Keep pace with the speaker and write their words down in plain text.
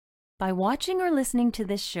By watching or listening to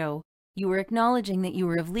this show, you are acknowledging that you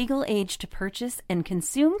are of legal age to purchase and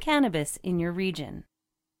consume cannabis in your region.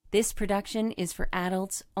 This production is for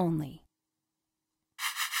adults only.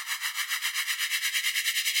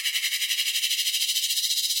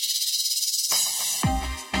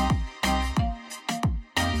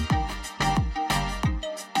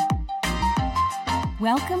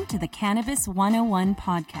 Welcome to the Cannabis 101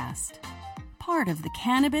 podcast, part of the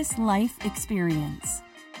Cannabis Life Experience.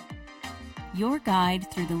 Your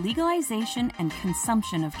guide through the legalization and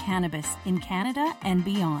consumption of cannabis in Canada and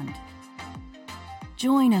beyond.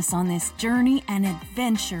 Join us on this journey and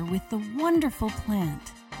adventure with the wonderful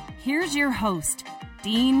plant. Here's your host,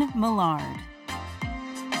 Dean Millard.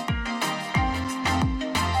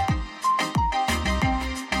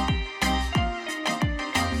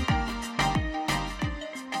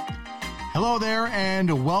 Hello there,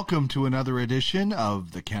 and welcome to another edition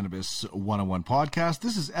of the Cannabis 101 podcast.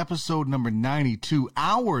 This is episode number 92,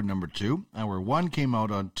 hour number 2. Hour 1 came out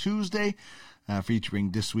on Tuesday,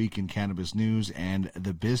 featuring This Week in Cannabis News and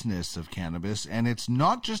the business of cannabis. And it's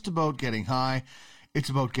not just about getting high, it's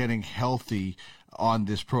about getting healthy on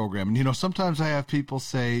this program. And, you know, sometimes I have people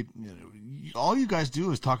say, all you guys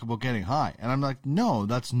do is talk about getting high. And I'm like, no,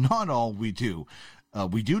 that's not all we do.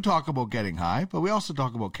 We do talk about getting high, but we also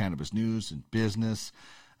talk about cannabis news and business.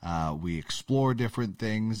 We explore different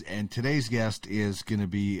things, and today's guest is going to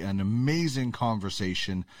be an amazing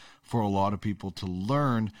conversation for a lot of people to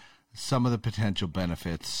learn some of the potential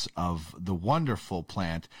benefits of the wonderful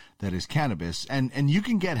plant that is cannabis. And you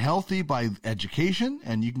can get healthy by education,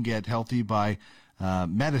 and you can get healthy by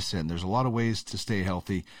medicine. There's a lot of ways to stay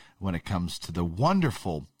healthy when it comes to the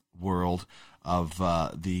wonderful world of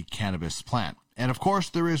the cannabis plant. And of course,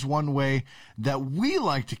 there is one way that we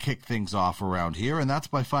like to kick things off around here, and that's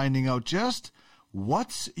by finding out just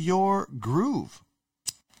what's your groove.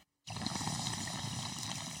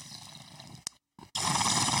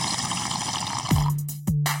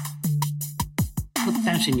 Put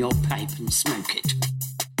that in your pipe and smoke it.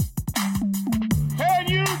 Can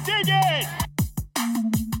you dig it?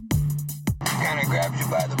 Kinda grabs you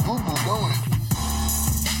by the poo-poo, don't it?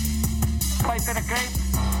 Pipe and a grape,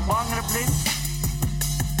 long and a blitz.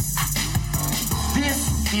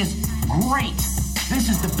 This is great. This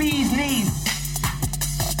is the bee's knees.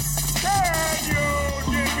 Can you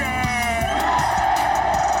dig it?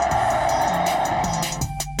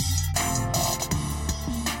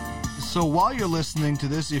 So while you're listening to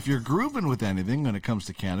this, if you're grooving with anything when it comes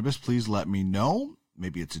to cannabis, please let me know.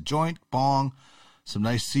 Maybe it's a joint, bong, some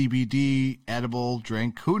nice CBD, edible,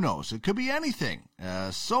 drink, who knows? It could be anything.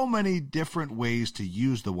 So many different ways to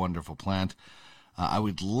use the wonderful plant. I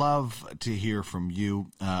would love to hear from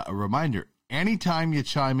you. A reminder, anytime you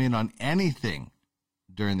chime in on anything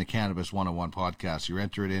during the Cannabis 101 podcast, you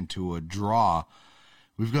enter it into a draw.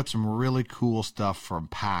 We've got some really cool stuff from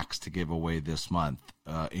PAX to give away this month.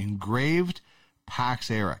 Engraved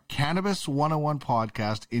PAX Era. Cannabis 101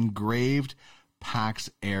 podcast, engraved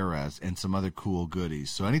PAX Eras, and some other cool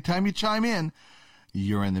goodies. So anytime you chime in,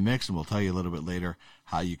 you're in the mix, and we'll tell you a little bit later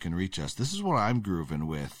how you can reach us. This is what I'm grooving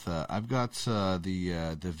with. I've got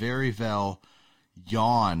the Veryvel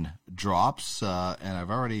Yawn drops, and I've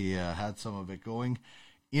already had some of it going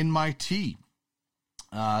in my tea.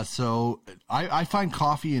 So I find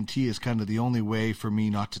coffee and tea is kind of the only way for me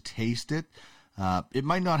not to taste it. It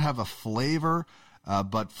might not have a flavor,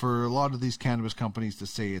 but for a lot of these cannabis companies to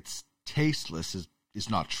say it's tasteless is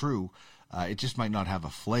not true. It just might not have a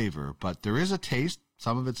flavor, but there is a taste.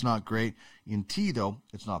 Some of it's not great. In tea, though,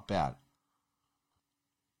 it's not bad.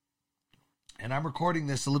 And I'm recording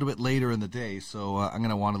this a little bit later in the day, so I'm going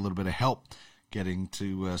to want a little bit of help getting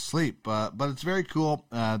to sleep. But it's very cool.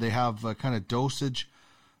 They have kind of dosage,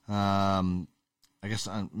 I guess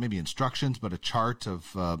maybe instructions, but a chart of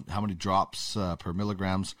how many drops per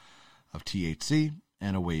milligrams of THC,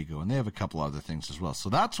 and away you go. And they have a couple other things as well. So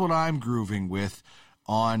that's what I'm grooving with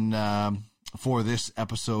on for this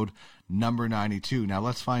episode number 92. Now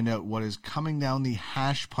let's find out what is coming down the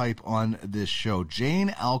hash pipe on this show.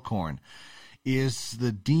 Jane Alcorn is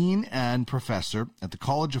the Dean and Professor at the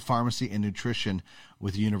College of Pharmacy and Nutrition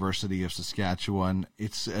with the University of Saskatchewan.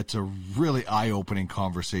 It's a really eye-opening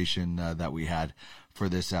conversation that we had for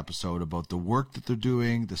this episode about the work that they're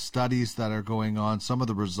doing, the studies that are going on, some of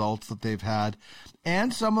the results that they've had,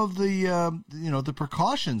 and some of the the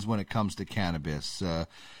precautions when it comes to cannabis.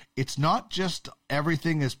 It's not just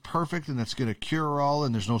everything is perfect and it's going to cure all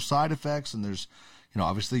and there's no side effects, and there's,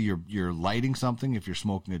 obviously you're lighting something if you're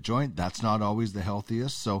smoking a joint. That's not always the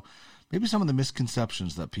healthiest. So maybe some of the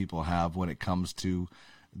misconceptions that people have when it comes to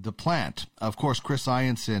the plant. Of course, Chris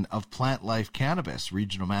Ianson of Plant Life Cannabis,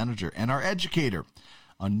 regional manager, and our educator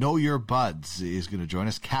on Know Your Buds is going to join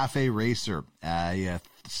us. Cafe Racer,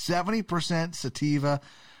 70% sativa,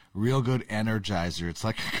 real good energizer. It's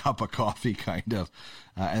like a cup of coffee, kind of.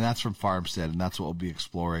 And that's from Farmstead, and that's what we'll be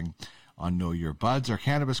exploring on Know Your Buds. Our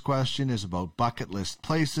cannabis question is about bucket list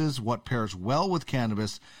places. What pairs well with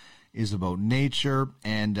cannabis is about nature,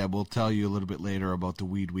 and we'll tell you a little bit later about the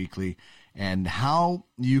Weed Weekly and how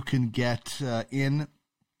you can get in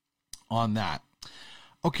on that.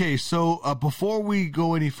 Okay, so before we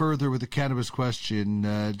go any further with the cannabis question,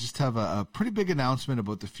 just have a pretty big announcement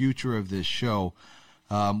about the future of this show.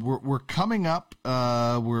 We're coming up.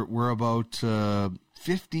 We're about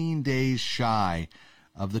 15 days shy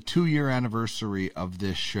of the 2-year anniversary of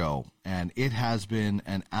this show, and it has been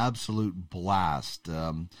an absolute blast.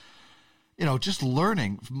 Just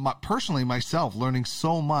learning, personally myself, learning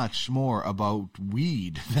so much more about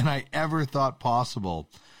weed than I ever thought possible.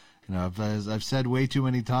 As I've said way too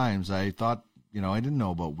many times, I thought, I didn't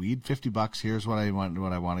know about weed. $50, here's what I want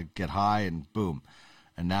to get high, and boom.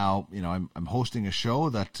 And now, I'm hosting a show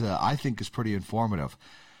that I think is pretty informative.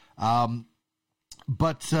 But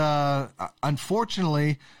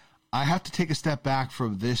unfortunately, I have to take a step back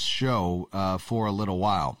from this show for a little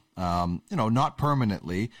while. Not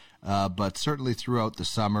permanently, but certainly throughout the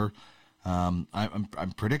summer. I'm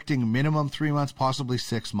predicting minimum 3 months, possibly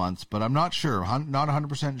 6 months, but I'm not sure. Not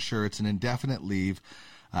 100% sure. It's an indefinite leave.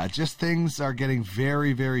 Just things are getting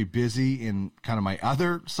very, very busy in kind of my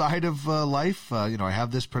other side of life. I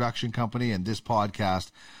have this production company and this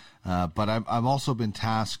podcast, but I've also been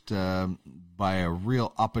tasked by a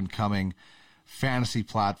real up-and-coming fantasy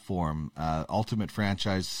platform, Ultimate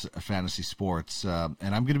Franchise Fantasy Sports, and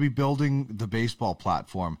I'm going to be building the baseball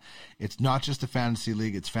platform. It's not just a fantasy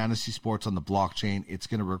league; it's fantasy sports on the blockchain. It's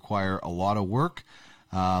going to require a lot of work,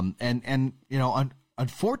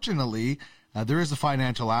 unfortunately, there is a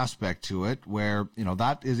financial aspect to it where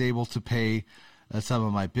that is able to pay some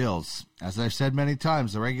of my bills. As I've said many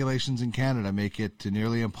times, the regulations in Canada make it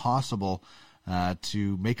nearly impossible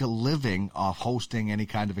to make a living off hosting any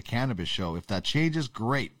kind of a cannabis show. If that changes,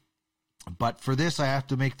 great. But for this, I have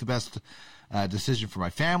to make the best decision for my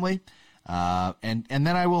family. And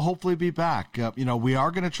then I will hopefully be back. We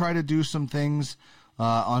are going to try to do some things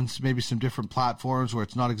on maybe some different platforms where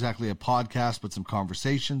it's not exactly a podcast, but some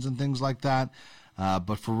conversations and things like that.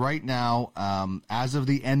 But for right now, as of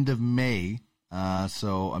the end of May,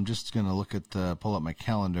 so I'm just going to pull up my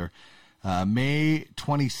calendar, May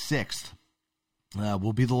 26th,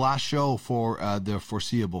 will be the last show for the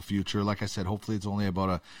foreseeable future. Like I said, hopefully it's only about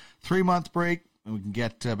a 3-month break, and we can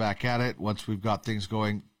get back at it once we've got things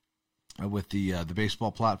going with the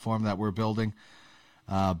baseball platform that we're building.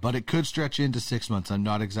 But it could stretch into 6 months. I'm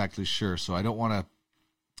not exactly sure, so I don't want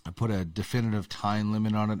to put a definitive time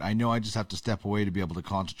limit on it. I know I just have to step away to be able to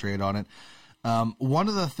concentrate on it. One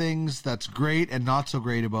of the things that's great and not so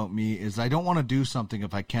great about me is I don't want to do something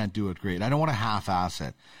if I can't do it great. I don't want to half-ass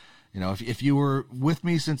it. If you were with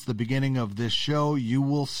me since the beginning of this show, you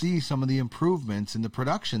will see some of the improvements in the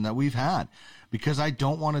production that we've had, because I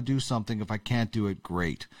don't want to do something if I can't do it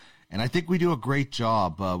great. And I think we do a great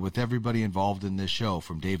job with everybody involved in this show,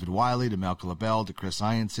 from David Wiley to Malcolm LaBelle to Chris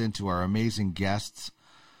Ianson to our amazing guests.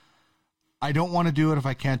 I don't want to do it if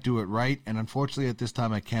I can't do it right. And unfortunately, at this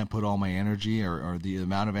time, I can't put all my energy or the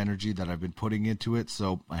amount of energy that I've been putting into it.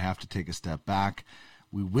 So I have to take a step back.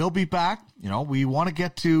 We will be back. We want to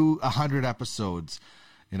get to 100 episodes.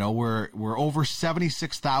 We're over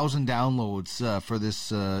 76,000 downloads for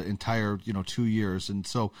this entire 2 years, and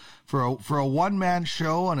so for a one-man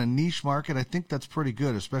show on a niche market, I think that's pretty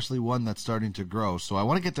good, especially one that's starting to grow. So I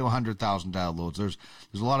want to get to 100,000 downloads. There's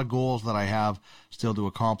a lot of goals that I have still to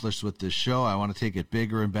accomplish with this show. I want to take it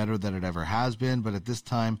bigger and better than it ever has been, but at this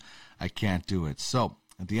time, I can't do it. So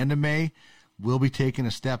at the end of May, we'll be taking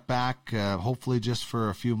a step back, hopefully just for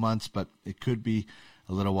a few months, but it could be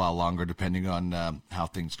a little while longer depending on how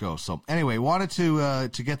things go. So anyway, wanted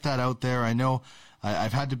to get that out there. I know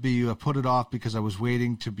I've had to be put it off because I was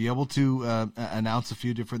waiting to be able to announce a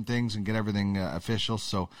few different things and get everything official.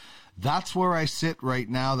 So that's where I sit right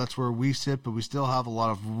now. That's where we sit, but we still have a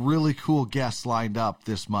lot of really cool guests lined up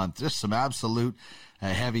this month. Just some absolute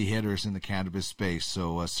heavy hitters in the cannabis space.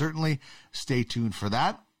 So certainly stay tuned for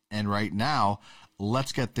that. And right now,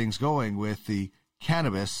 let's get things going with the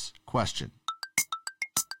cannabis question.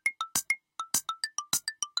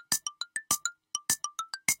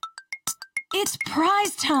 It's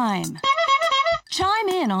prize time. Chime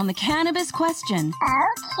in on the cannabis question.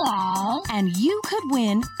 Okay. And you could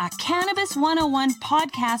win a Cannabis 101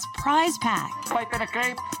 podcast prize pack. Pipe and a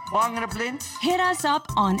grape, bong and a blint. Hit us up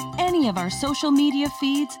on any of our social media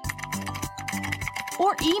feeds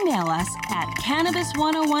or email us at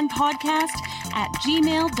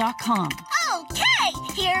cannabis101podcast@gmail.com.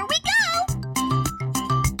 Okay, here we go.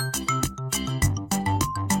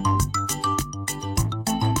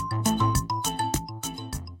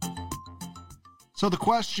 So the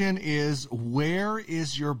question is, where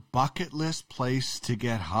is your bucket list place to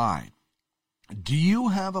get high? Do you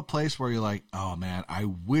have a place where you're like, oh man, I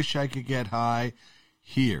wish I could get high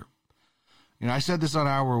here? You know, I said this on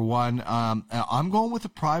hour one. I'm going with a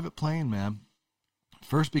private plane, man.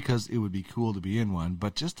 First, because it would be cool to be in one,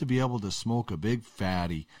 but just to be able to smoke a big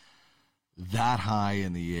fatty that high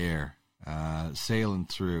in the air, sailing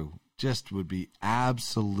through, just would be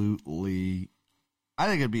absolutely, I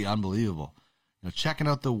think it'd be unbelievable. You know, checking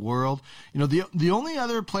out the world. You know, the only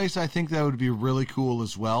other place I think that would be really cool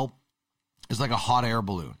as well is like a hot air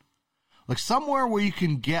balloon. Like somewhere where you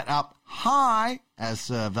can get up high, as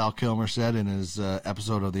Val Kilmer said in his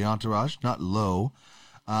episode of The Entourage, not low.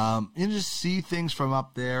 You just see things from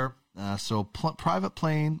up there. So private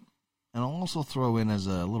plane, and I'll also throw in as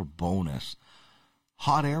a little bonus,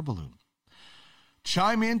 hot air balloon.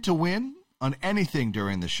 Chime in to win on anything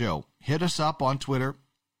during the show. Hit us up on Twitter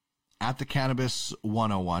at the Cannabis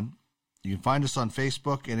 101. You can find us on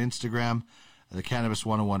Facebook and Instagram, the Cannabis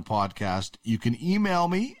 101 podcast. You can email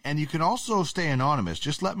me, and you can also stay anonymous.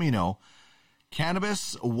 Just let me know.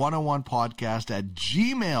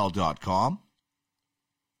 Cannabis101podcast@gmail.com.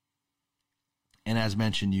 And as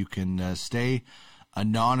mentioned, you can stay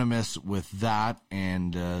anonymous with that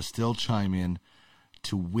and still chime in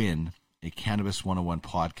to win a Cannabis 101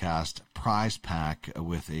 podcast prize pack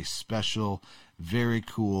with a special, very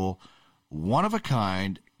cool,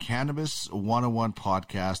 one-of-a-kind Cannabis 101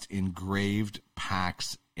 podcast engraved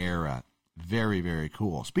packs era. Very, very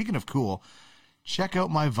cool. Speaking of cool, check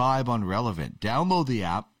out my vibe on Relevant. Download the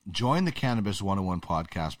app. Join the Cannabis 101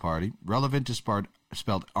 podcast party. Relevant is spelled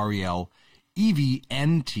RELEVNT. We've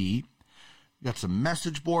got some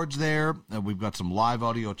message boards there. We've got some live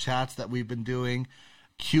audio chats that we've been doing.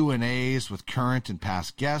 Q&As with current and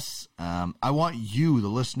past guests. I want you, the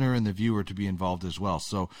listener and the viewer, to be involved as well.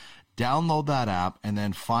 So download that app and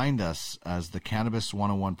then find us as the Cannabis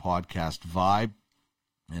 101 podcast vibe.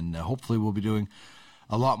 And hopefully we'll be doing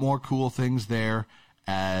a lot more cool things there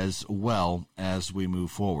as well as we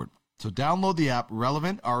move forward. So download the app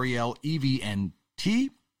Relevant,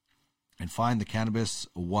 RELEVNT, and find the Cannabis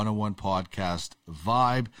 101 podcast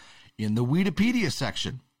vibe in the Weedopedia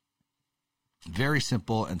section. Very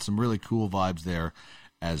simple and some really cool vibes there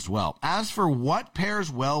as well. As for what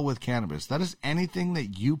pairs well with cannabis, that is anything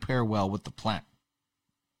that you pair well with the plant.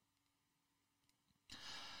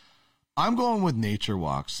 I'm going with nature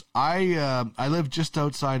walks. I live just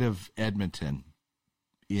outside of Edmonton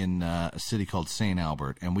in a city called St.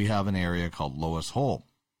 Albert, and we have an area called Lois Hole.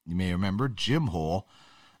 You may remember Jim Hole,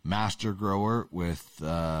 master grower with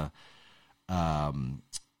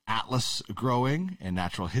Atlas Growing and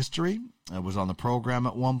Natural History. Was on the program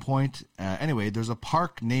at one point. Anyway, there's a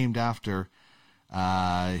park named after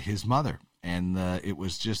his mother, and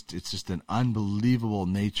it's just an unbelievable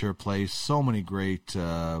nature place. So many great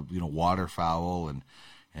waterfowl, and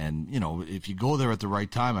if you go there at the right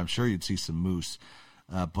time, I'm sure you'd see some moose.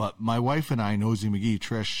 But my wife and I, Nosy McGee,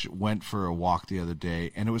 Trish, went for a walk the other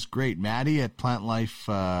day, and it was great. Maddie at Plant Life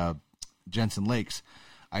Jensen Lakes,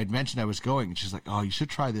 I had mentioned I was going, and she's like, oh, you should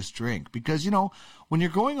try this drink. Because, when you're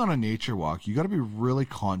going on a nature walk, you got to be really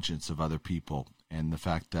conscious of other people and the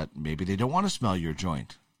fact that maybe they don't want to smell your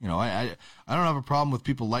joint. I don't have a problem with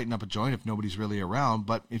people lighting up a joint if nobody's really around,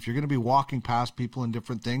 but if you're going to be walking past people and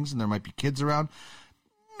different things and there might be kids around,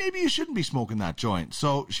 maybe you shouldn't be smoking that joint.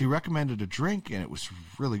 So she recommended a drink, and it was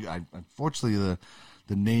really, unfortunately,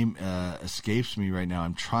 the name escapes me right now.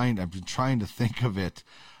 I've been trying to think of it.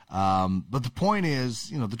 But the point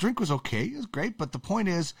is, the drink was okay. It was great. But the point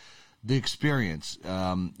is the experience,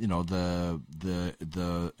 the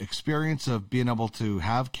experience of being able to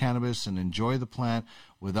have cannabis and enjoy the plant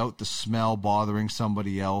without the smell bothering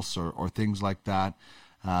somebody else or things like that.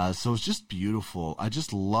 So it's just beautiful. I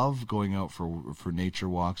just love going out for nature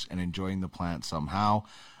walks and enjoying the plant somehow.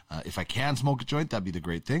 If I can smoke a joint, that'd be the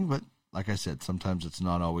great thing. But like I said, sometimes it's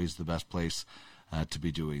not always the best place to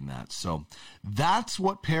be doing that. So that's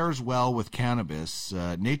what pairs well with cannabis.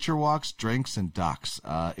 Nature walks, drinks, and ducks.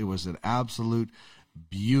 It was an absolute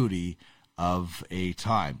beauty of a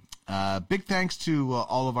time. Big thanks to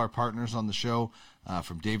all of our partners on the show,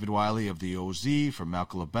 from David Wiley of the OZ, from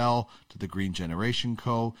Malcolm LaBelle to the Green Generation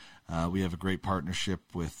Co. We have a great partnership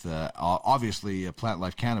with, obviously, Plant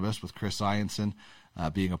Life Cannabis with Chris Ianson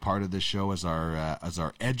being a part of this show as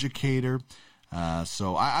our educator.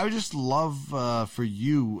 So I would just love for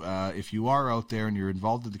you, if you are out there and you're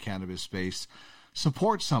involved in the cannabis space,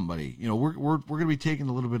 support somebody. We're going to be taking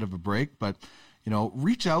a little bit of a break, but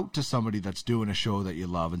reach out to somebody that's doing a show that you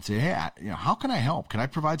love and say, hey, how can I help? Can I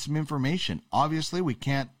provide some information? Obviously, we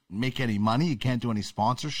can't make any money. You can't do any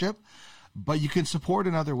sponsorship, but you can support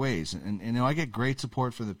in other ways. And I get great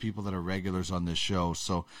support from the people that are regulars on this show.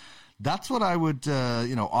 So that's what I would,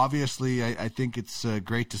 obviously, I think it's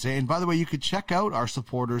great to say. And by the way, you could check out our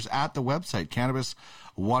supporters at the website,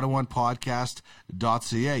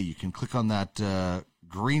 cannabis101podcast.ca. You can click on that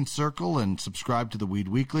green circle and subscribe to the Weed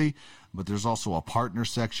Weekly, but there's also a partner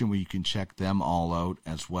section where you can check them all out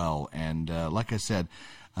as well. And like I said,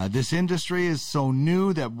 this industry is so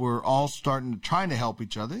new that we're all trying to help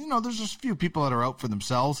each other. There's just a few people that are out for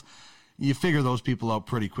themselves. You figure those people out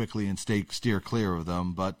pretty quickly and steer clear of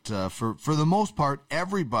them. But for the most part,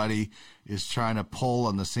 everybody is trying to pull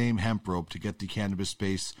on the same hemp rope to get the cannabis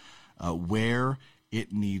space where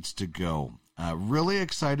it needs to go. Really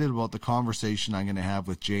excited about the conversation I'm going to have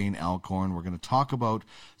with Jane Alcorn. We're going to talk about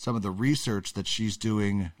some of the research that she's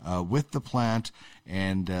doing with the plant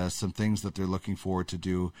and some things that they're looking forward to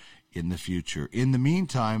do in the future. In the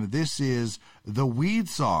meantime, this is the Weed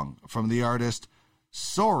Song from the artist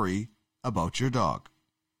Sorry About Your Dog.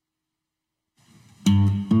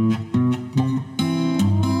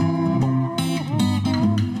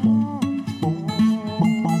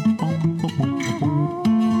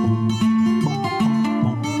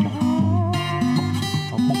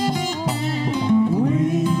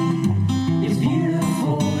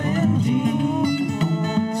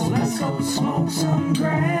 Some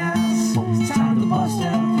grass. It's time to bust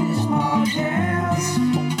out this podcast.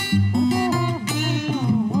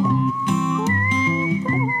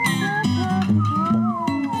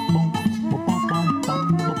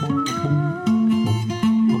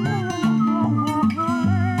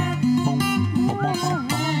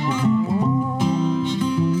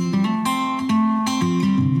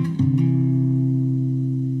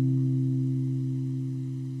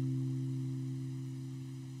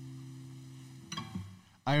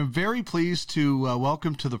 I am very pleased to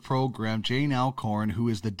welcome to the program Jane Alcorn, who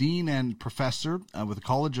is the Dean and Professor with the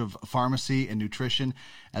College of Pharmacy and Nutrition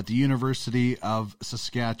at the University of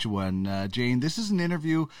Saskatchewan. Jane, this is an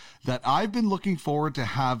interview that I've been looking forward to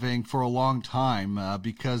having for a long time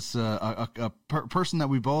because a person that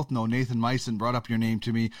we both know, Nathan Meissen, brought up your name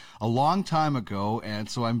to me a long time ago, and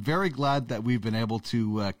so I'm very glad that we've been able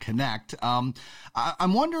to connect. I'm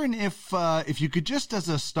wondering if you could just as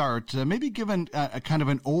a start, maybe give a kind of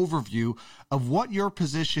an overview of what your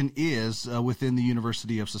position is within the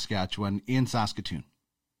University of Saskatchewan in Saskatoon.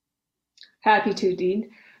 Happy to,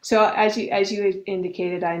 Dean. So as you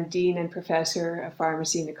indicated, I'm Dean and Professor of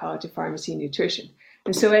Pharmacy in the College of Pharmacy and Nutrition.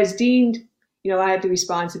 And so as Dean, I have the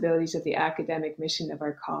responsibilities of the academic mission of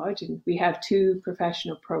our college, and we have two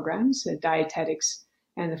professional programs, dietetics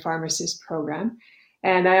and the pharmacist program.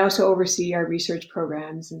 And I also oversee our research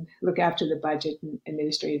programs and look after the budget and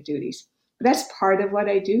administrative duties. That's part of what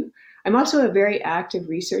I do. I'm also a very active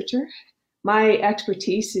researcher. My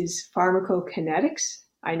expertise is pharmacokinetics.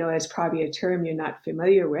 I know that's probably a term you're not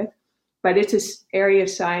familiar with, but it's an area of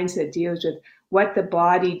science that deals with what the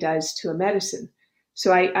body does to a medicine.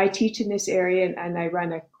 So I teach in this area, and I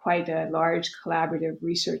run quite a large collaborative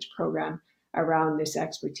research program around this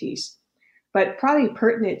expertise. But probably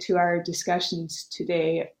pertinent to our discussions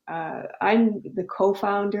today, I'm the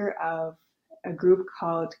co-founder of a group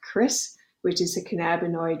called CRIS, which is the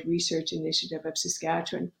Cannabinoid Research Initiative of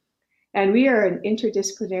Saskatchewan. And we are an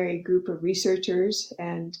interdisciplinary group of researchers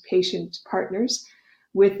and patient partners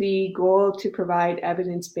with the goal to provide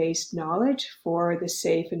evidence-based knowledge for the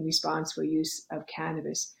safe and responsible use of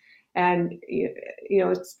cannabis. And,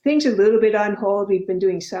 things are a little bit on hold. We've been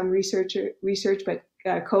doing some research, but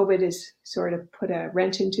COVID has sort of put a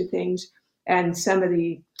wrench into things. And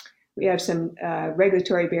we have some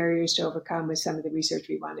regulatory barriers to overcome with some of the research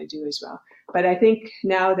we want to do as well. But I think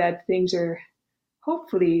now that things are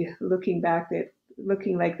hopefully looking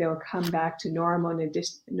like they'll come back to normal in a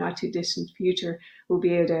not too distant future, we'll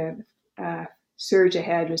be able to surge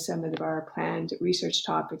ahead with some of our planned research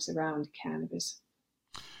topics around cannabis.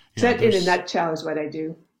 So that, in a nutshell, is what I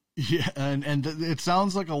do. Yeah, and it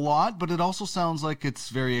sounds like a lot, but it also sounds like it's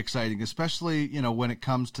very exciting, especially when it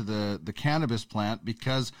comes to the cannabis plant,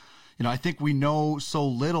 because I think we know so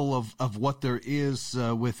little of what there is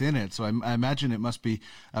within it. So I imagine it must be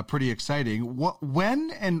pretty exciting.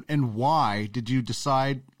 When and why did you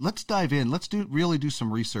decide, let's dive in, let's really do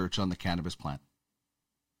some research on the cannabis plant?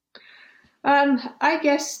 I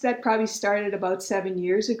guess that probably started about 7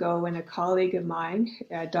 years ago when a colleague of mine,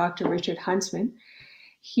 Dr. Richard Huntsman,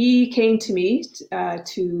 he came to me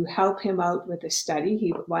to help him out with a study.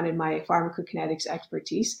 He wanted my pharmacokinetics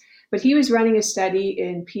expertise, but he was running a study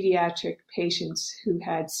in pediatric patients who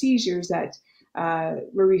had seizures that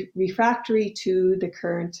were refractory to the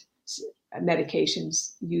current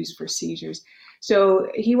medications used for seizures. So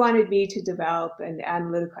he wanted me to develop an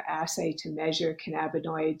analytical assay to measure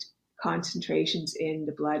cannabinoid concentrations in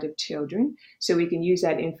the blood of children, so we can use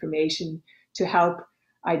that information to help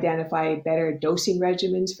identify better dosing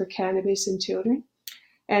regimens for cannabis in children.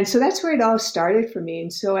 And so that's where it all started for me.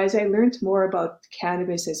 And so as I learned more about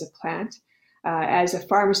cannabis as a plant, as a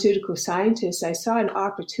pharmaceutical scientist, I saw an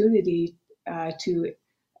opportunity to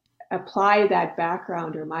apply that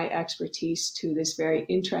background or my expertise to this very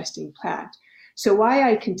interesting plant. So why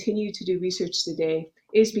I continue to do research today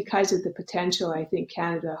is because of the potential I think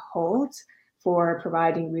Canada holds for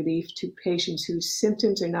providing relief to patients whose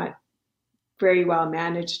symptoms are not very well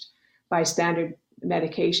managed by standard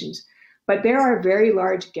medications. But there are very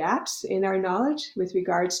large gaps in our knowledge with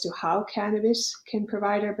regards to how cannabis can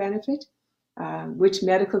provide our benefit, which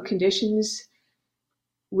medical conditions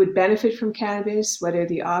would benefit from cannabis, what are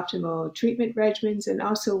the optimal treatment regimens, and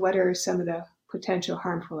also what are some of the potential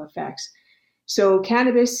harmful effects. So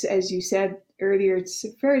cannabis, as you said earlier, it's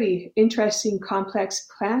a fairly interesting, complex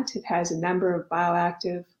plant. It has a number of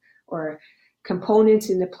bioactive or components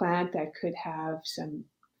in the plant that could have some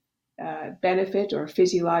benefit or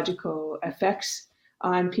physiological effects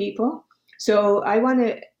on people. So I want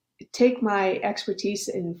to take my expertise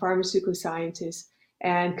in pharmaceutical sciences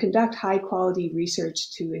and conduct high quality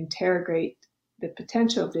research to interrogate the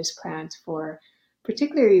potential of this plant for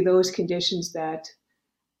particularly those conditions that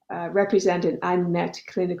represent an unmet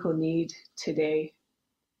clinical need today.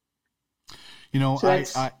 So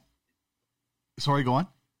sorry, go on.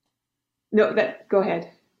 No, go ahead.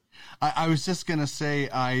 I was just going to say,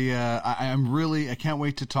 I can't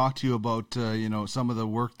wait to talk to you about, some of the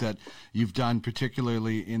work that you've done,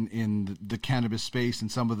 particularly in the cannabis space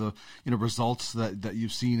and some of the, results that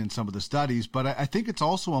you've seen in some of the studies. But I think it's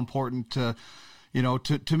also important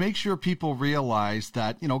to make sure people realize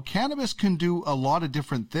that, cannabis can do a lot of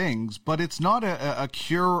different things, but it's not a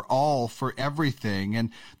cure-all for everything. And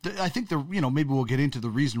I think maybe we'll get into the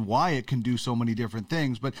reason why it can do so many different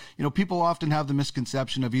things. But, people often have the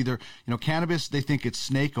misconception of either, cannabis, they think it's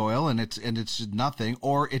snake oil and it's nothing,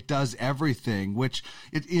 or it does everything, which,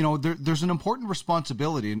 there's an important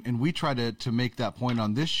responsibility. And we try to make that point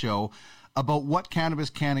on this show about what cannabis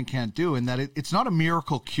can and can't do, and that it's not a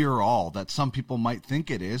miracle cure-all that some people might think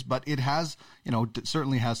it is, but it has,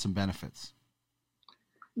 certainly has some benefits.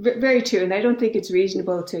 Very true, and I don't think it's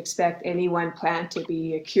reasonable to expect any one plant to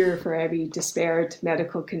be a cure for every disparate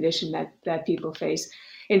medical condition that people face.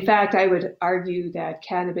 In fact, I would argue that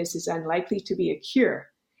cannabis is unlikely to be a cure.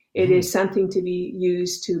 It is something to be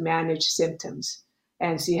used to manage symptoms.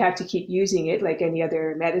 And so you have to keep using it like any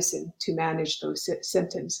other medicine to manage those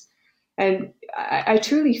symptoms. And I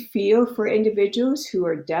truly feel for individuals who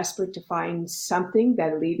are desperate to find something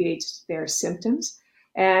that alleviates their symptoms.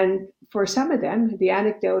 And for some of them, the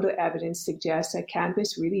anecdotal evidence suggests that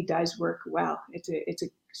cannabis really does work well. It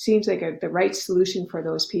seems like the right solution for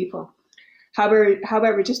those people.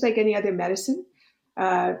 However, just like any other medicine,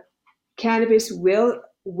 cannabis will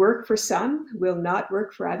work for some, will not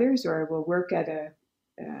work for others, or will work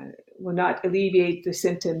will not alleviate the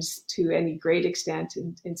symptoms to any great extent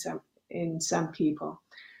in some people.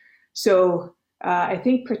 So I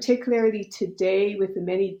think particularly today, with the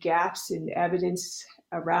many gaps in evidence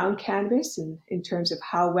around cannabis and in terms of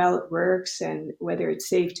how well it works and whether it's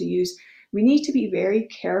safe to use, we need to be very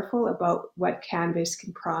careful about what cannabis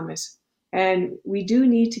can promise. And we do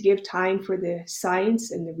need to give time for the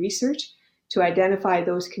science and the research to identify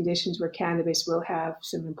those conditions where cannabis will have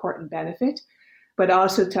some important benefit, but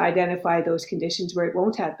also to identify those conditions where it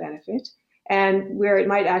won't have benefit and where it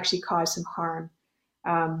might actually cause some harm.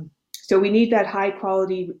 So we need that high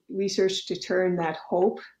quality research to turn that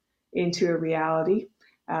hope into a reality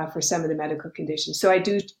for some of the medical conditions. So I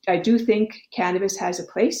do think cannabis has a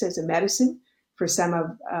place as a medicine for some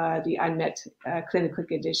of the unmet clinical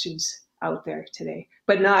conditions out there today,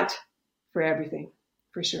 but not for everything,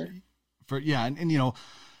 for sure.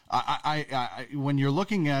 When you're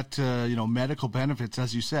looking at medical benefits,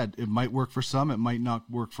 as you said, it might work for some, it might not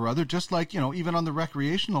work for others. Just like even on the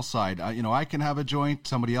recreational side, I can have a joint,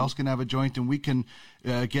 somebody else can have a joint, and we can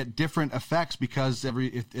get different effects because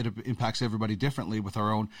it impacts everybody differently with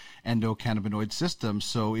our own endocannabinoid system.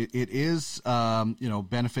 So it is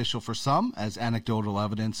beneficial for some, as anecdotal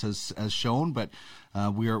evidence has shown, but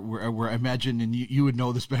we're imagining, and you would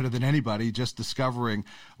know this better than anybody, just discovering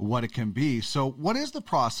what it can be. So what is the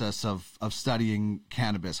process of studying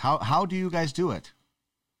cannabis? How do you guys do it?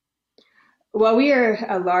 Well, we are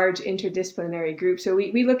a large interdisciplinary group, so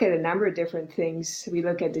we look at a number of different things. We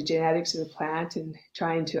look at the genetics of the plant and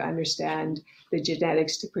trying to understand the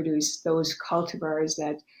genetics to produce those cultivars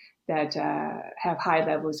that have high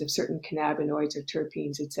levels of certain cannabinoids or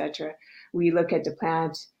terpenes, etc. We look at the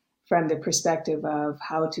plant from the perspective of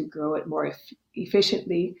how to grow it more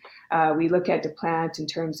efficiently. We look at the plant in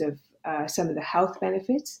terms of some of the health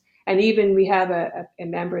benefits, and even we have a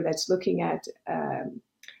member that's looking at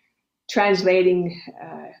translating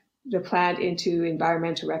the plant into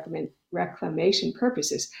environmental reclamation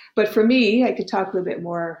purposes. But for me, I could talk a little bit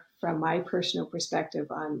more from my personal perspective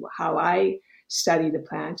on how I study the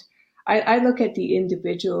plant. I look at the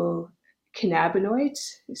individual cannabinoids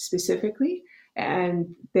specifically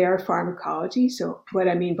and their pharmacology. So what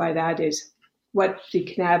I mean by that is what the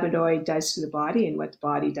cannabinoid does to the body and what the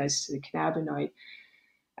body does to the cannabinoid.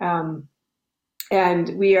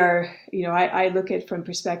 And we are, I look at from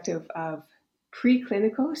perspective of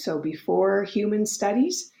preclinical, so before human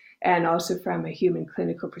studies, and also from a human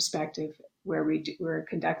clinical perspective, where we're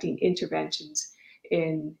conducting interventions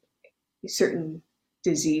in certain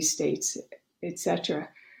disease states, etc.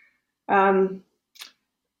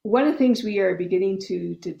 One of the things we are beginning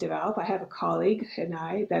to develop, I have a colleague and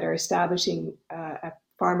I that are establishing a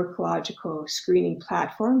pharmacological screening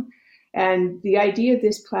platform. And the idea of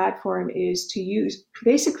this platform is to use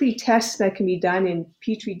basically tests that can be done in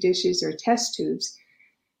petri dishes or test tubes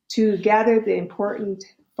to gather the important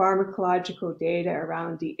pharmacological data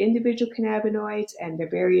around the individual cannabinoids and their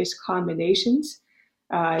various combinations,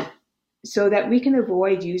 so that we can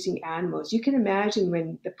avoid using animals. You can imagine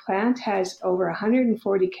when the plant has over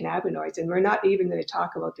 140 cannabinoids, and we're not even going to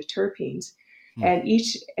talk about the terpenes, and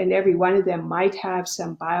each and every one of them might have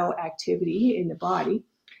some bioactivity in the body,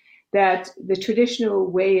 that the traditional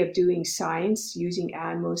way of doing science, using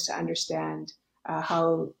animals to understand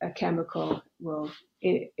how a chemical will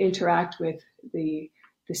interact with the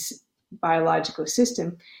biological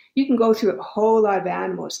system, you can go through a whole lot of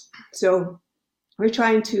animals. So we're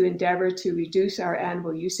trying to endeavor to reduce our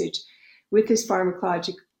animal usage with this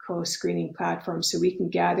pharmacological screening platform so we can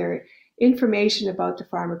gather information about the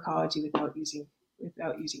pharmacology without using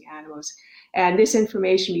animals. And this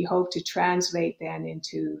information we hope to translate then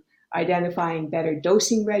into identifying better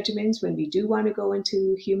dosing regimens when we do want to go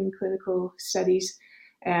into human clinical studies,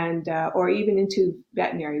 and or even into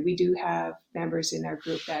veterinary. We do have members in our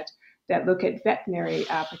group that look at veterinary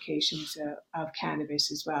applications of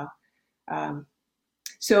cannabis as well.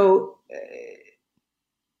 So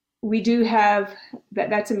we do have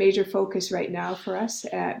that's a major focus right now for us,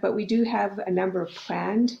 but we do have a number of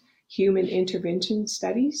planned human intervention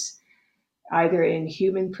studies, either in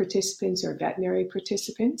human participants or veterinary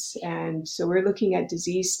participants. And so we're looking at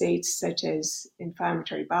disease states such as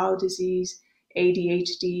inflammatory bowel disease,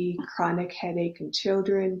 ADHD, chronic headache in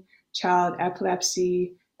children, child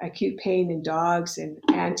epilepsy, acute pain in dogs, and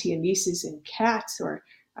antiemesis in cats, or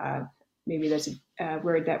maybe that's a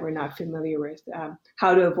word that we're not familiar with,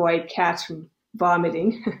 how to avoid cats from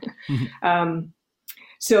vomiting.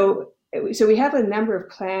 So we have a number of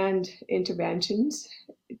planned interventions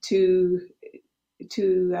to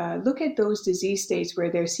look at those disease states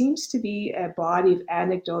where there seems to be a body of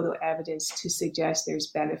anecdotal evidence to suggest there's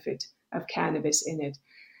benefit of cannabis in it.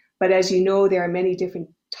 But as you know, there are many different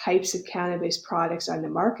types of cannabis products on the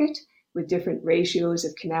market with different ratios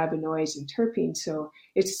of cannabinoids and terpenes. So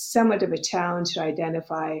it's somewhat of a challenge to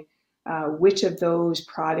identify which of those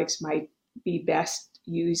products might be best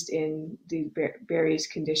used in the various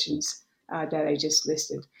conditions that I just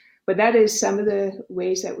listed. But that is some of the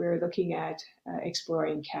ways that we're looking at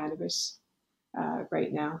exploring cannabis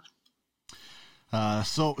right now.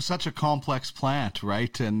 So such a complex plant,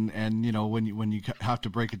 right? And when you have to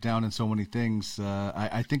break it down in so many things,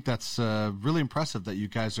 I think that's really impressive that you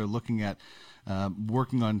guys are looking at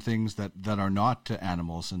working on things that are not to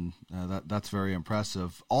animals, and that's very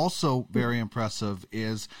impressive. Also very impressive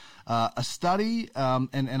is a study,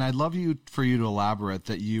 and I'd love for you to elaborate,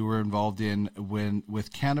 that you were involved in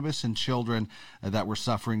with cannabis in children that were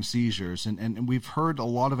suffering seizures, and we've heard a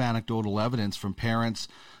lot of anecdotal evidence from parents.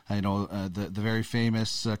 The very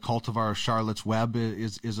famous cultivar Charlotte's Web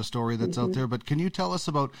is a story that's out there. But can you tell us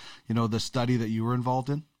about the study that you were involved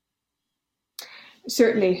in?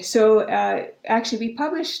 Certainly. So actually, we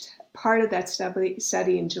published part of that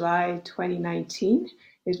study in July 2019.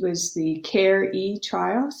 It was the CARE-E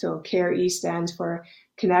trial. So CARE-E stands for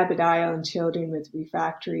cannabidiol in children with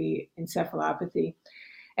refractory encephalopathy.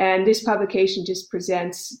 And this publication just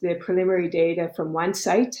presents the preliminary data from one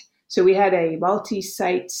site. So we had a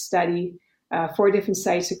multi-site study, 4 different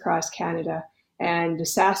sites across Canada. And the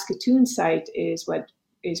Saskatchewan site is what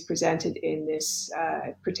is presented in this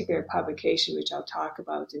particular publication, which I'll talk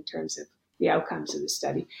about in terms of the outcomes of the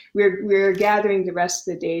study. We're gathering the rest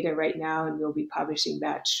of the data right now, and we'll be publishing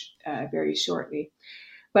that very shortly.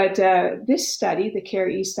 But this study, the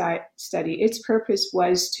CARE-E study, its purpose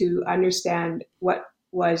was to understand what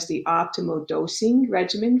was the optimal dosing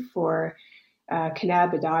regimen for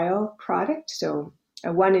cannabidiol product, so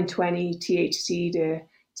a 1 in 20 THC to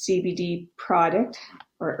CBD product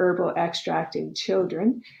or herbal extract in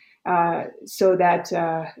children, so that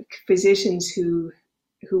physicians who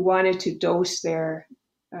wanted to dose their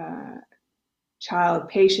child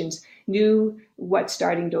patients knew what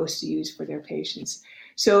starting dose to use for their patients.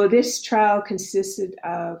 So this trial consisted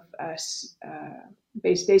of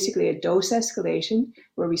basically a dose escalation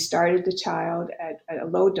where we started the child at a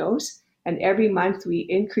low dose, and every month we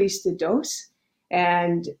increased the dose.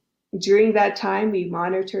 And during that time, we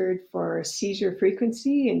monitored for seizure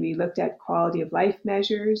frequency, and we looked at quality of life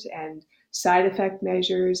measures and side effect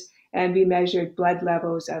measures, and we measured blood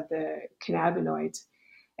levels of the cannabinoids.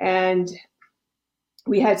 And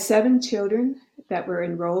we had 7 children that were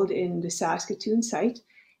enrolled in the Saskatoon site,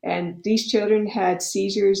 and these children had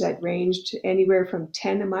seizures that ranged anywhere from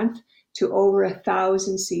 10 a month to over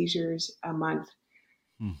 1,000 seizures a month.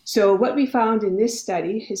 So what we found in this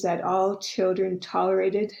study is that all children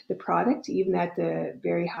tolerated the product, even at the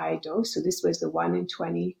very high dose. So this was the 1 in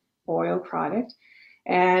 20 oil product.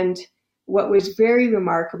 And what was very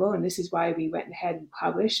remarkable, and this is why we went ahead and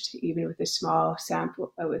published, even with a small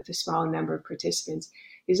sample, with a small number of participants,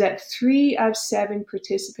 is that 3 of 7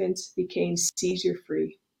 participants became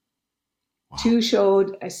seizure-free. Wow. 2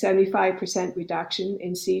 showed a 75% reduction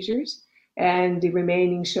in seizures, and the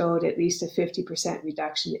remaining showed at least a 50%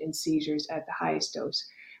 reduction in seizures at the highest dose.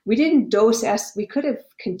 We didn't we could have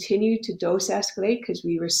continued to dose escalate because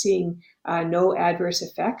we were seeing no adverse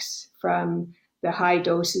effects from the high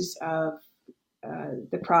doses of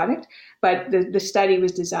the product, but the study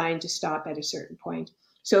was designed to stop at a certain point.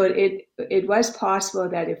 So it was possible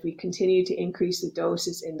that if we continued to increase the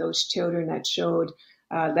doses in those children that showed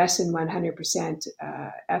less than 100%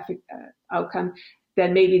 outcome,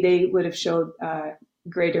 then maybe they would have showed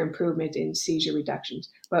greater improvement in seizure reductions,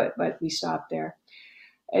 but we stopped there.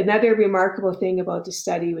 Another remarkable thing about the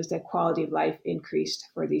study was that quality of life increased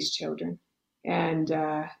for these children. And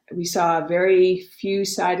we saw very few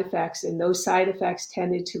side effects, and those side effects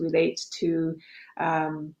tended to relate to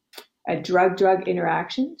a drug-drug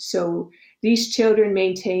interaction. So these children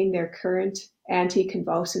maintained their current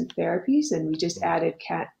anticonvulsant therapies, and we just added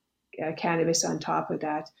cannabis on top of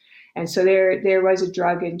that. And so there was a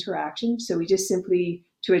drug interaction. So we just simply,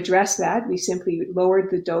 to address that, we simply lowered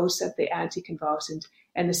the dose of the anticonvulsant,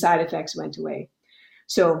 and the side effects went away.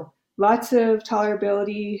 So lots of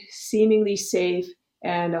tolerability, seemingly safe,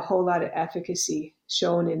 and a whole lot of efficacy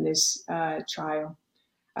shown in this trial.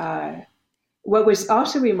 What was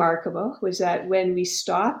also remarkable was that when we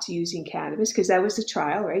stopped using cannabis, because that was the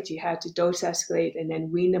trial, right? You had to dose escalate and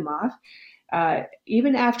then wean them off.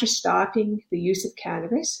 Even after stopping the use of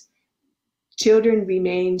cannabis, children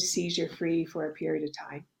remained seizure-free for a period of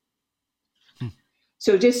time.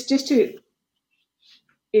 So just to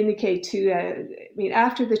indicate too,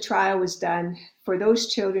 after the trial was done, for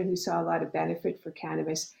those children who saw a lot of benefit for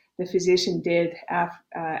cannabis, the physician did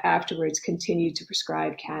afterwards continue to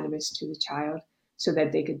prescribe cannabis to the child so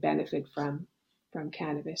that they could benefit from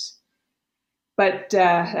cannabis. But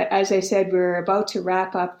as I said, we're about to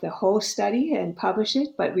wrap up the whole study and publish it,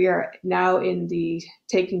 but we are now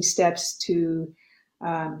taking steps to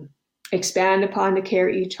expand upon the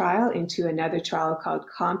CARE-E trial into another trial called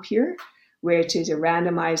COMPURE, which is a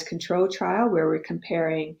randomized control trial where we're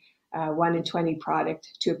comparing 1 in 20 product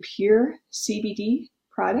to a pure CBD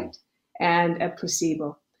product and a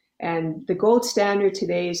placebo. And the gold standard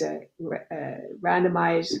today is a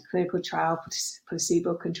randomized clinical trial,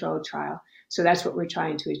 placebo-controlled trial. So that's what we're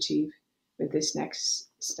trying to achieve with this next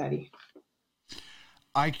study.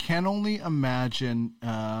 I can only imagine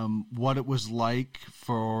what it was like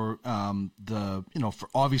for for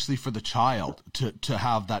obviously for the child to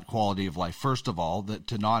have that quality of life. First of all, that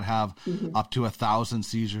to not have up to 1,000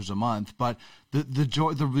 seizures a month, but the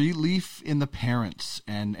joy, the relief in the parents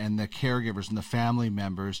and the caregivers and the family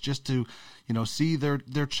members, just to see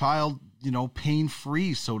their child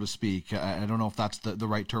pain-free, so to speak. I don't know if that's the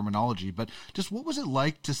right terminology, but just what was it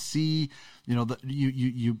like to see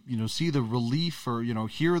see the relief, or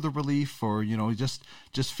hear the relief, or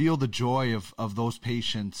just feel the joy of those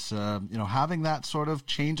patients having that sort of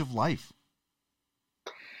change of life?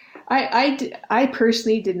 I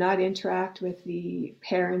personally did not interact with the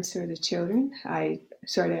parents or the children. I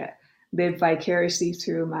sort of lived vicariously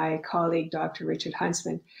through my colleague, Dr. Richard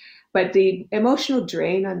Huntsman. But the emotional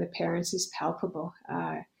drain on the parents is palpable.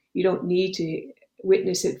 You don't need to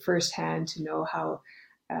witness it firsthand to know how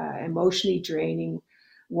emotionally draining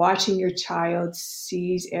watching your child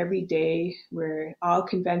seize every day, where all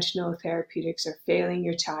conventional therapeutics are failing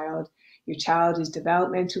your child is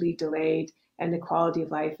developmentally delayed, and the quality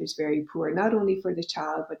of life is very poor, not only for the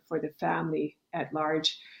child, but for the family at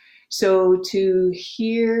large. So to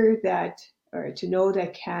hear that, or to know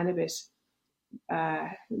that cannabis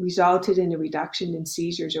resulted in a reduction in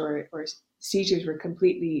seizures, or seizures were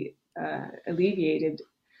completely alleviated,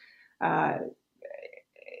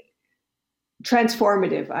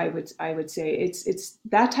 transformative, I would say. It's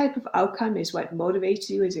that type of outcome is what motivates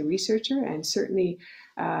you as a researcher, and certainly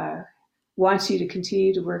wants you to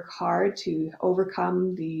continue to work hard to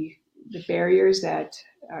overcome the barriers that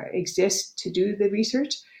exist to do the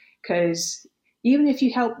research. Because even if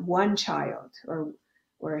you help one child or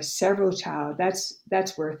several child,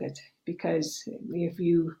 that's worth it. Because if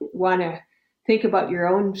you want to think about your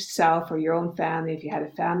own self or your own family, if you had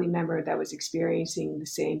a family member that was experiencing the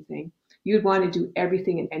same thing, you'd want to do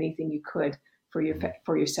everything and anything you could for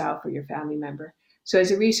yourself or your family member. So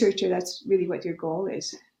as a researcher, that's really what your goal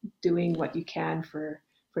is, doing what you can for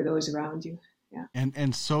those around you. Yeah.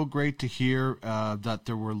 And so great to hear that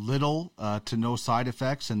there were little to no side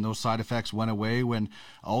effects, and those side effects went away when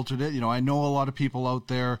altered it. I know a lot of people out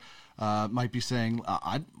there might be saying,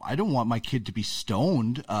 I don't want my kid to be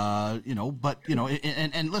stoned, but,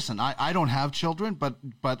 and listen, I don't have children, but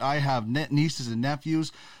I have nieces and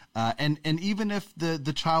nephews. And even if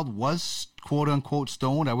the child was quote unquote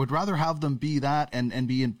stoned, I would rather have them be that and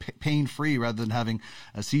be in pain free rather than having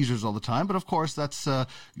seizures all the time. But of course, that's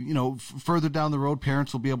further down the road,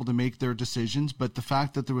 parents will be able to make their decisions. But the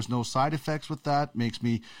fact that there was no side effects with that makes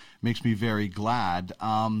me very glad.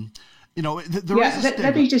 Let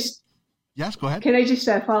me just. Yes, go ahead. Can I just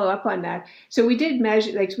follow up on that? So we did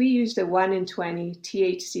measure, we used a 1 in 20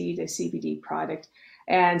 THC to CBD product.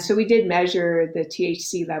 And so we did measure the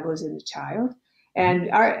THC levels in the child. And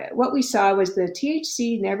what we saw was the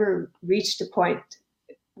THC never reached a point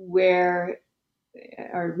or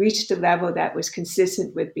reached a level that was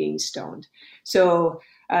consistent with being stoned. So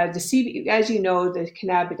the CBD, as you know, the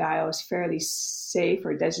cannabidiol is fairly safe,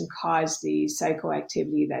 or doesn't cause the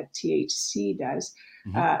psychoactivity that THC does.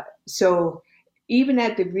 So even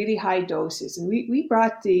at the really high doses, and we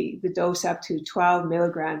brought the dose up to 12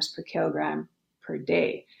 milligrams per kilogram per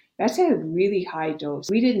day. That's a really high dose.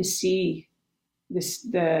 We didn't see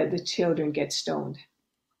the children get stoned.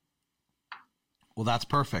 Well, that's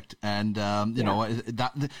perfect. And,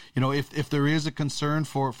 if there is a concern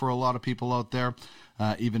for a lot of people out there,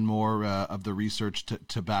 even more of the research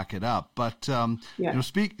to back it up. But,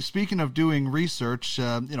 speaking of doing research,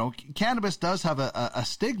 cannabis does have a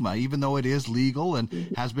stigma, even though it is legal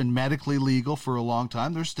and has been medically legal for a long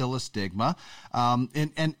time. There's still a stigma.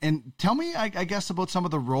 And tell me, I guess, about some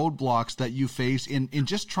of the roadblocks that you face in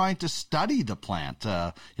just trying to study the plant,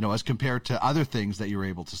 as compared to other things that you're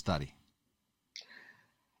able to study.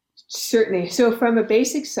 Certainly. So from a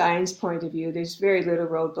basic science point of view, there's very little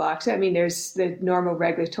roadblocks. I mean, there's the normal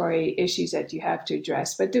regulatory issues that you have to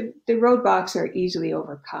address, but the roadblocks are easily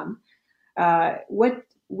overcome.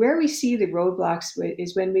 Where we see the roadblocks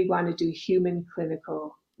is when we want to do human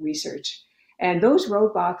clinical research. And those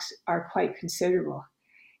roadblocks are quite considerable.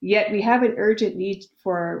 Yet we have an urgent need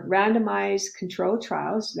for randomized controlled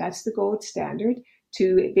trials. That's the gold standard,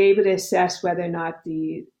 to be able to assess whether or not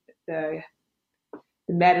the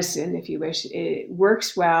medicine, if you wish, it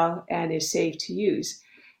works well and is safe to use.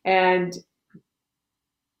 And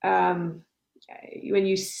when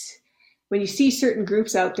you see certain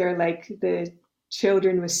groups out there, like the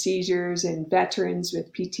children with seizures and veterans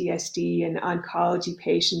with PTSD and oncology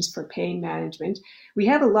patients for pain management. We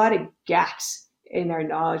have a lot of gaps in our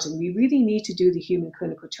knowledge, and we really need to do the human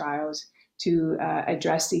clinical trials to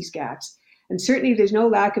address these gaps. And certainly there's no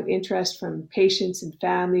lack of interest from patients and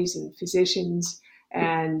families and physicians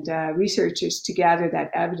and researchers to gather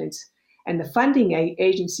that evidence. And the funding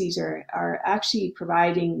agencies are actually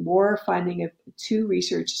providing more funding to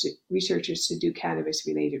researchers to do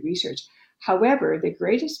cannabis-related research. However, the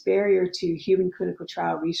greatest barrier to human clinical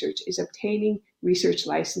trial research is obtaining research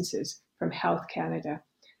licenses from Health Canada.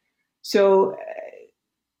 So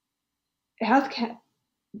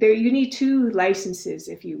you need two licenses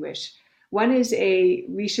if you wish. One is a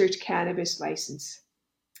research cannabis license.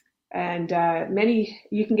 And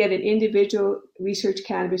you can get an individual research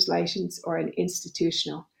cannabis license or an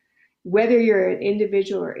institutional. Whether you're an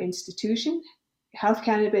individual or institution, Health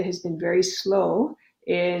Canada has been very slow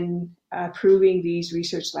in approving these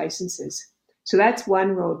research licenses. So that's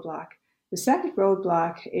one roadblock. The second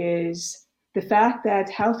roadblock is the fact that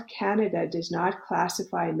Health Canada does not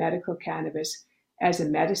classify medical cannabis as a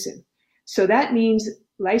medicine. So that means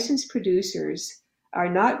licensed producers are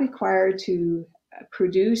not required to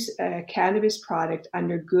produce a cannabis product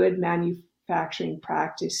under good manufacturing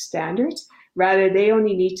practice standards. Rather, they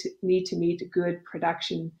only need to meet good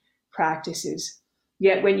production practices.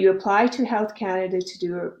 Yet when you apply to Health Canada to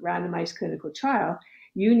do a randomized clinical trial,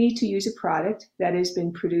 you need to use a product that has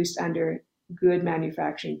been produced under good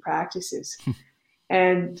manufacturing practices.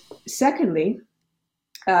 And secondly,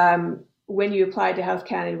 when you apply to Health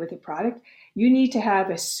Canada with a product, you need to have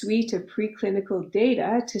a suite of preclinical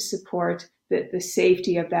data to support the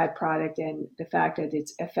safety of that product and the fact that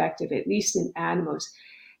it's effective, at least in animals.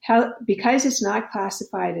 Because it's not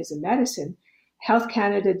classified as a medicine, Health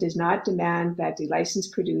Canada does not demand that the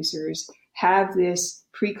licensed producers have this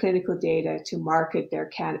preclinical data to market their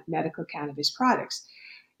medical cannabis products.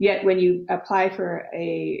 Yet when you apply for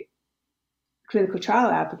a clinical trial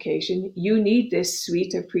application, you need this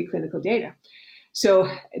suite of preclinical data. So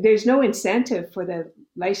there's no incentive for the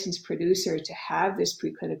licensed producer to have this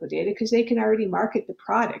preclinical data because they can already market the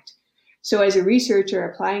product. So as a researcher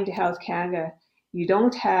applying to Health Canada, you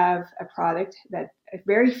don't have a product that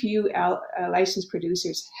very few licensed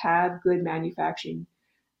producers have good manufacturing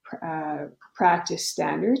practice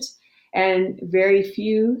standards, and very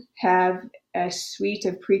few have a suite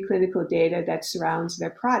of preclinical data that surrounds their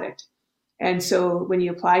product. And so when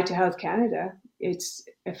you apply to Health Canada, it's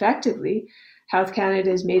effectively, Health Canada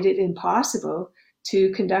has made it impossible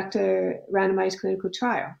to conduct a randomized clinical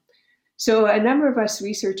trial. So a number of us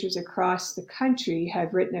researchers across the country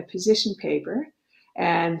have written a position paper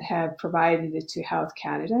and have provided it to Health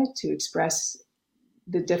Canada to express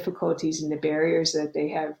the difficulties and the barriers that they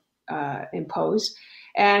have imposed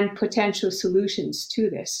and potential solutions to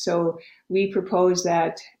this. So we propose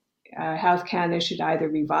that Health Canada should either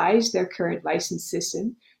revise their current license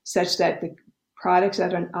system such that the products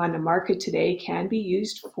that are on the market today can be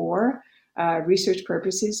used for research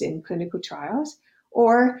purposes in clinical trials,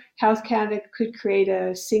 or Health Canada could create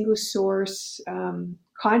a single source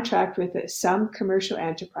contract with some commercial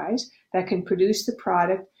enterprise that can produce the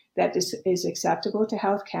product that is acceptable to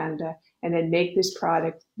Health Canada and then make these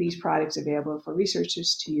products available for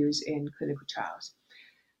researchers to use in clinical trials.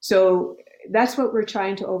 So that's what we're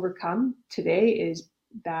trying to overcome today, is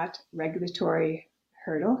that regulatory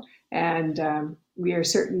hurdle. And we are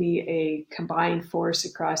certainly a combined force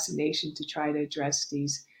across the nation to try to address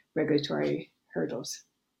these regulatory hurdles.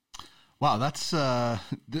 Wow, that's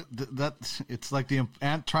it's like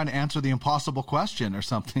trying to answer the impossible question or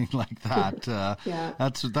something like that. Yeah.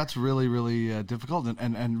 That's really, really difficult,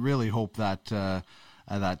 and really hope that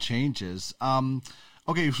that changes.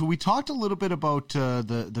 Okay, so we talked a little bit about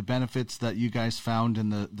the benefits that you guys found in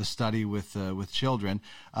the study with children.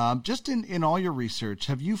 Just in all your research,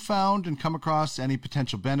 have you found and come across any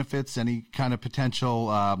potential benefits, any kind of potential,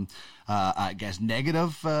 I guess,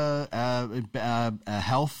 negative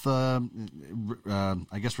health,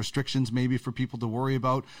 I guess, restrictions maybe for people to worry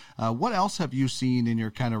about? What else have you seen in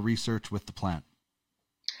your kind of research with the plant?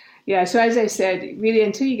 Yeah, so as I said, really,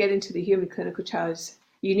 until you get into the human clinical trials,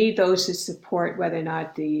 you need those to support whether or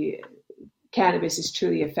not the cannabis is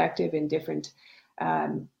truly effective in different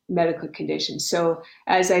medical conditions. So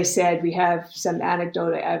as I said, we have some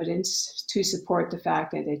anecdotal evidence to support the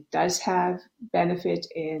fact that it does have benefit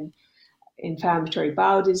in inflammatory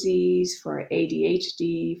bowel disease, for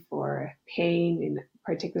ADHD, for pain, in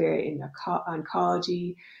particular in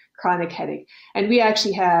oncology, chronic headache. And we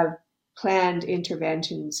actually have planned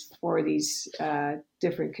interventions for these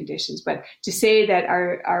different conditions. But to say that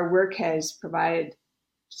our work has provided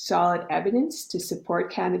solid evidence to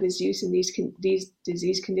support cannabis use in these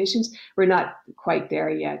disease conditions. We're not quite there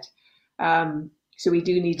yet. So we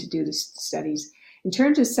do need to do the studies. In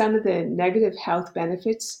terms of some of the negative health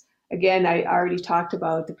benefits, again, I already talked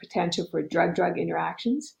about the potential for drug-drug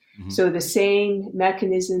interactions. Mm-hmm. So the same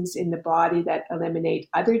mechanisms in the body that eliminate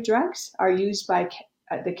other drugs are used by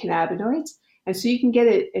the cannabinoids. And so you can get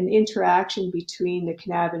an interaction between the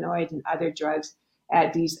cannabinoid and other drugs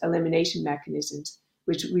at these elimination mechanisms,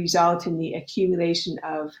 which result in the accumulation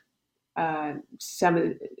of some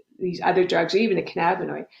of these other drugs, or even a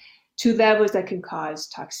cannabinoid, to levels that can cause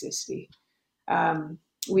toxicity.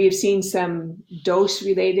 We have seen some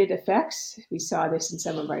dose-related effects. We saw this in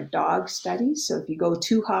some of our dog studies. So if you go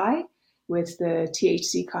too high with the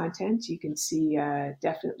THC content, you can see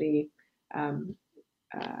definitely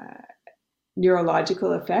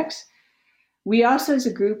neurological effects. We also, as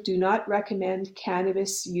a group, do not recommend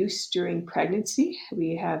cannabis use during pregnancy.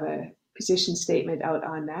 We have a position statement out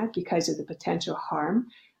on that because of the potential harm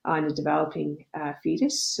on a developing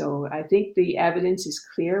fetus. So I think the evidence is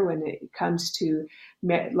clear when it comes to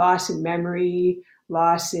loss in memory,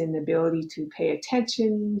 loss in ability to pay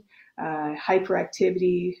attention,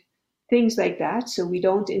 hyperactivity, things like that. So we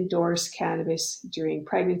don't endorse cannabis during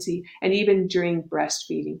pregnancy and even during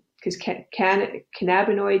breastfeeding, because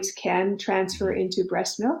cannabinoids can transfer into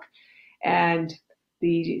breast milk, and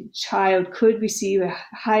the child could receive a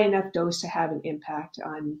high enough dose to have an impact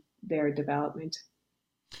on their development.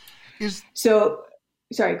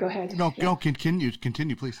 Sorry, go ahead. No, continue,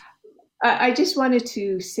 please. I just wanted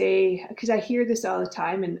to say, because I hear this all the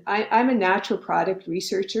time, and I'm a natural product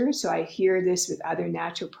researcher, so I hear this with other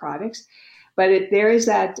natural products, but there is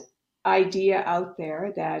that idea out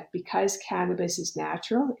there that because cannabis is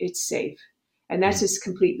natural, it's safe. And that's just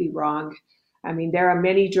completely wrong. I mean, there are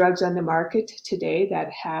many drugs on the market today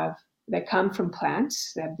that come from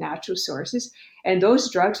plants, that have natural sources, and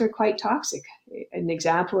those drugs are quite toxic. An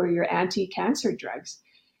example are your anti-cancer drugs,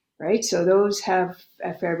 right? So those have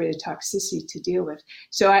a fair bit of toxicity to deal with.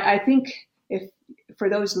 So I think if for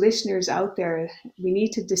those listeners out there, we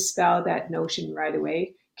need to dispel that notion right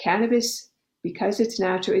away. Cannabis, because it's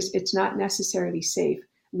natural, it's not necessarily safe.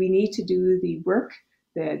 We need to do the work,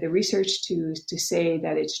 the research to say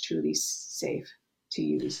that it's truly safe to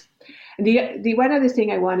use. And the one other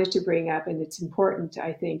thing I wanted to bring up, and it's important,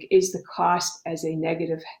 I think, is the cost as a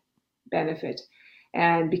negative benefit.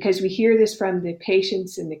 And because we hear this from the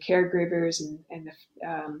patients and the caregivers and the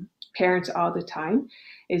parents all the time,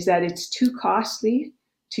 is that it's too costly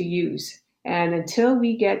to use. And until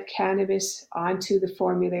we get cannabis onto the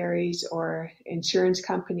formularies or insurance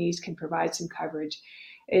companies can provide some coverage,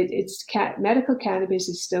 medical cannabis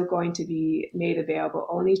is still going to be made available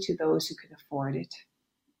only to those who can afford it.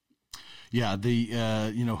 Yeah,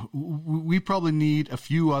 we probably need a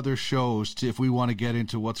few other shows if we want to get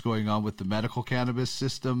into what's going on with the medical cannabis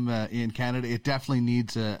system in Canada. It definitely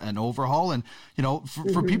needs an overhaul. And,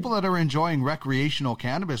 for people that are enjoying recreational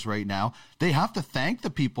cannabis right now, they have to thank the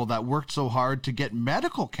people that worked so hard to get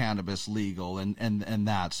medical cannabis legal and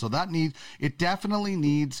that. So it definitely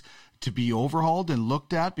needs to be overhauled and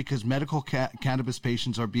looked at, because medical cannabis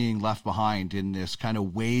patients are being left behind in this kind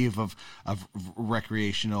of wave of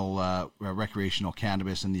recreational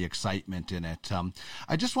cannabis and the excitement in it.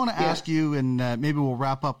 I just want to ask you, and maybe we'll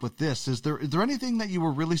wrap up with this: is there anything that you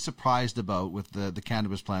were really surprised about with the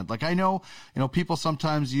cannabis plant? Like, I know people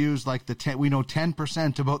sometimes use like we know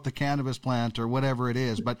 10% about the cannabis plant or whatever it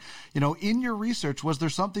is, but in your research, was there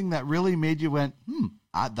something that really made you went,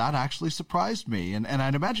 that actually surprised me? And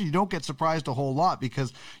I'd imagine you don't get surprised a whole lot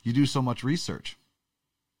because you do so much research.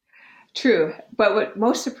 True. But what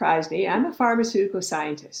most surprised me, I'm a pharmaceutical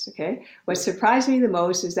scientist, okay? What surprised me the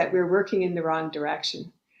most is that we're working in the wrong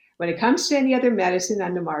direction. When it comes to any other medicine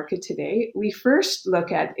on the market today, we first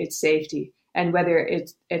look at its safety and whether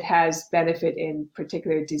it has benefit in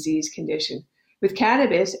particular disease condition. With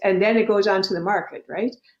cannabis, and then it goes on to the market,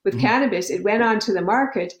 right? With cannabis, it went on to the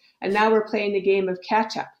market, and now we're playing the game of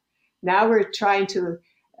catch up. Now we're trying to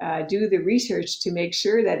do the research to make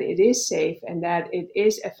sure that it is safe and that it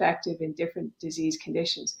is effective in different disease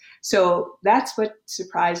conditions. So that's what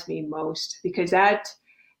surprised me most, because that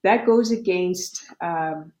goes against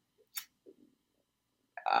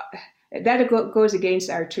goes against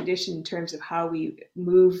our tradition in terms of how we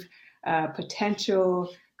move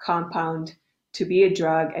potential compound to be a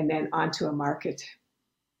drug and then onto a market.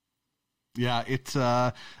 Yeah, it's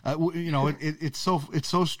it's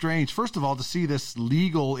so strange. First of all, to see this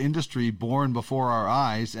legal industry born before our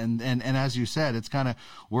eyes, and as you said, it's kind of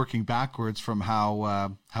working backwards from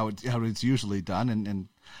how it's usually done, and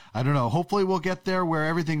I don't know. Hopefully we'll get there where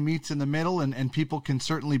everything meets in the middle and people can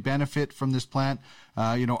certainly benefit from this plant,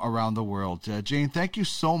 around the world. Jane, thank you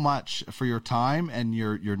so much for your time and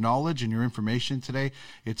your knowledge and your information today.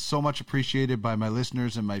 It's so much appreciated by my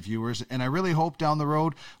listeners and my viewers. And I really hope down the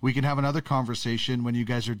road we can have another conversation when you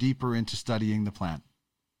guys are deeper into studying the plant.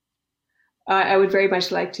 I would very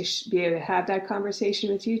much like to be able to have that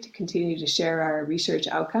conversation with you to continue to share our research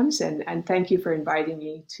outcomes. And thank you for inviting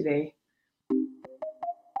me today.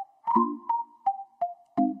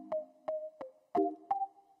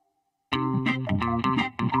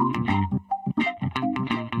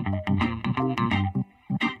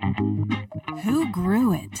 Who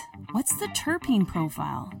grew it? What's the terpene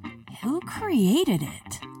profile? Who created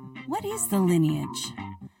it? What is the lineage?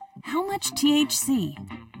 How much THC?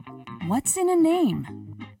 What's in a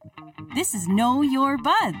name? This is Know Your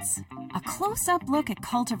Buds, a close-up look at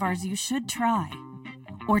cultivars you should try.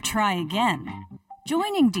 Or try again.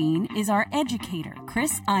 Joining Dean is our educator,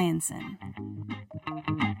 Chris Ianson.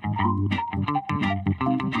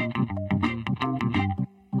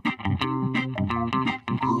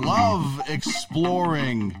 Love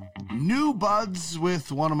exploring new buds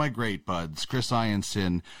with one of my great buds, Chris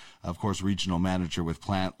Ianson, of course, regional manager with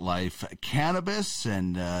Plant Life Cannabis.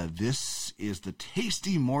 And this is the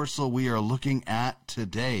tasty morsel we are looking at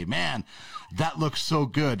today. Man, that looks so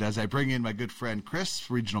good. As I bring in my good friend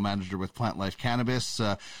Chris, regional manager with Plant Life Cannabis,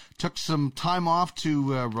 took some time off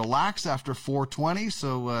to relax after 420.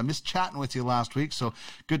 So missed chatting with you last week. So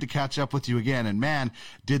good to catch up with you again. And man,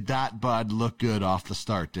 did that bud look good off the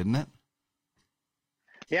start, didn't it?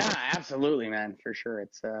 Yeah, absolutely, man, for sure.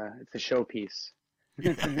 It's a showpiece.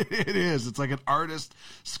 Yeah, it is. It's like an artist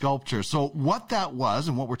sculpture. So what that was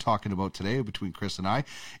and what we're talking about today between Chris and I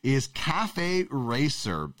is Cafe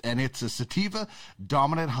Racer. And it's a sativa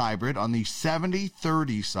dominant hybrid on the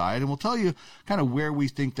 70-30 side. And we'll tell you kind of where we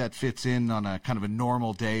think that fits in on a kind of a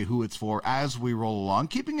normal day, who it's for as we roll along,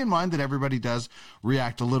 keeping in mind that everybody does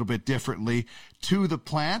react a little bit differently to the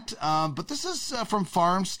plant. But this is from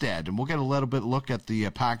Farmstead, and we'll get a little bit look at the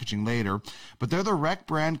packaging later. But they're the rec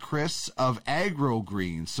brand, Chris, of Agro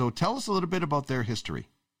Green. So tell us a little bit about their history.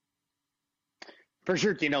 For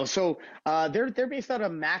sure, Tino. So they're based out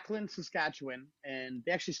of Macklin, Saskatchewan, and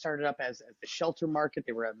they actually started up as the shelter market.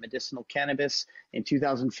 They were a medicinal cannabis in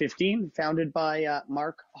 2015, founded by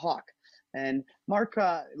Mark Hawk. And Mark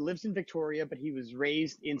lives in Victoria, but he was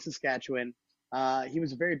raised in Saskatchewan. He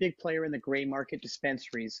was a very big player in the gray market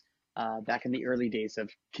dispensaries back in the early days of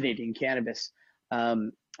Canadian cannabis.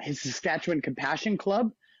 His Saskatchewan Compassion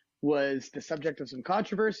Club was the subject of some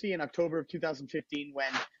controversy in October of 2015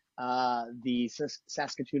 when the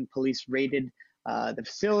Saskatchewan police raided the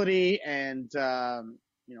facility and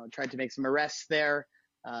tried to make some arrests there.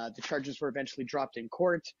 The charges were eventually dropped in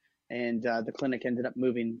court, and the clinic ended up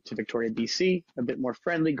moving to Victoria, BC, a bit more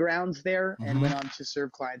friendly grounds there, and went on to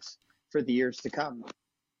serve clients for the years to come.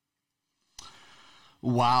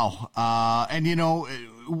 Wow. And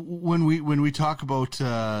when we talk about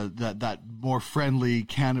that more friendly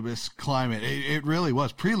cannabis climate, it really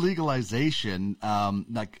was pre-legalization.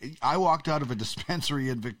 Like I walked out of a dispensary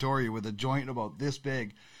in Victoria with a joint about this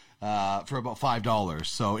big for about $5.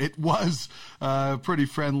 So it was pretty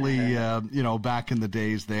friendly, back in the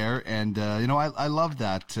days there. And, I love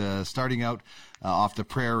that starting out off the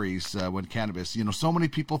prairies when cannabis, so many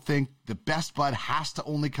people think the best bud has to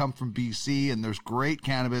only come from BC, and there's great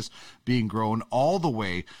cannabis being grown all the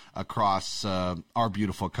way across our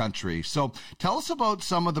beautiful country. So tell us about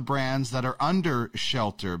some of the brands that are under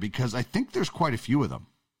shelter, because I think there's quite a few of them.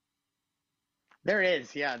 There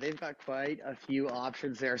is, yeah. They've got quite a few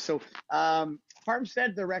options there. So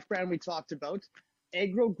Farmstead, the rec brand we talked about.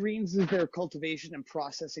 Agro Greens is their cultivation and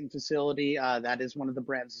processing facility. That is one of the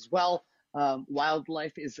brands as well.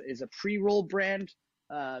 Wildlife is a pre-roll brand.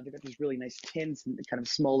 They've got these really nice tins and kind of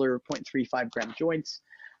smaller 0.35 gram joints.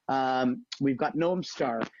 We've got Gnome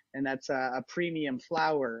Star, and that's a premium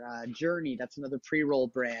flower. Journey, that's another pre-roll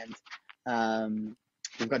brand.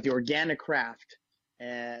 We've got the Organic Craft,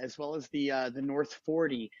 as well as the North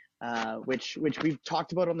 40, which we've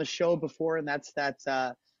talked about on the show before, and that's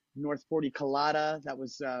that North 40 Colada that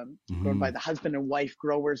was grown by the husband and wife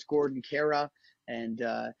growers, Gord and Kara, and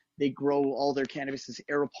they grow all their cannabis is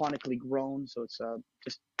aeroponically grown, so it's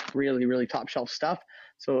just really, really top shelf stuff.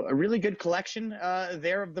 So a really good collection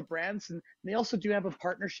there of the brands, and they also do have a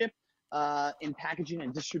partnership in packaging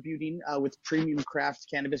and distributing with premium craft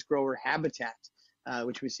cannabis grower Habitat,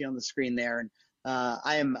 which we see on the screen there. And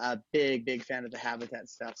I am a big fan of the Habitat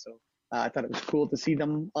stuff, so I thought it was cool to see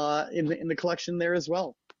them in the collection there as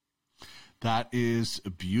well. That is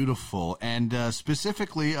beautiful. And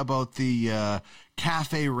specifically about the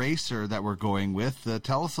Cafe Racer that we're going with,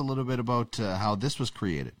 tell us a little bit about how this was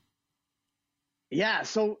created. Yeah,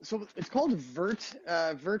 so it's called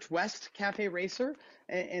Vert West Cafe Racer,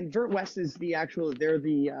 and Vert West is they're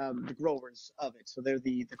the growers of it. So they're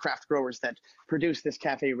the craft growers that produce this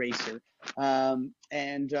Cafe Racer, and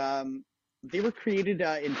they were created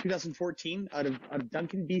in 2014 out of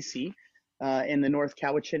Duncan, BC, in the North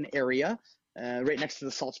Cowichan area, right next to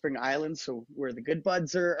the Salt Spring Islands, so where the Good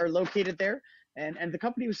Buds are located there. And the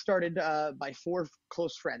company was started by four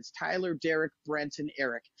close friends, Tyler, Derek, Brent, and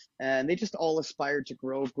Eric. And they just all aspired to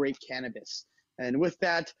grow great cannabis. And with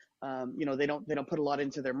that, they don't put a lot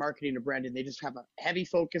into their marketing or branding. They just have a heavy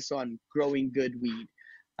focus on growing good weed.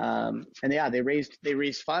 They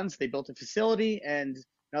raised funds. They built a facility, and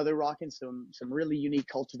now they're rocking some really unique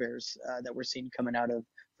cultivars that we're seeing coming out of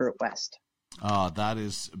Vert West. That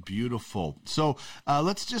is beautiful. So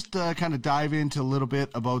let's just kind of dive into a little bit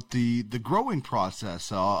about the growing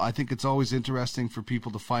process. I think it's always interesting for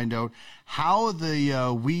people to find out how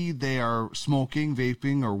the weed they are smoking,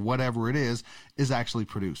 vaping, or whatever it is actually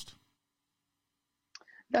produced.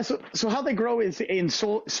 Yeah, so how they grow is in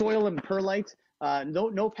soil and perlite.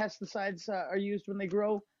 No pesticides are used when they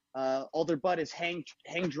grow. All their bud is hang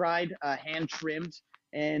dried, hand trimmed.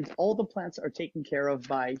 And all the plants are taken care of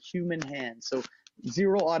by human hands. So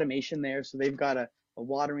zero automation there. So they've got a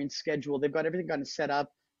watering schedule. They've got everything kind of set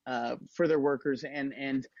up for their workers.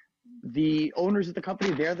 And the owners of the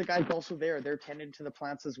company, they're the guys also there. They're tending to the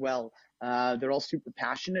plants as well. They're all super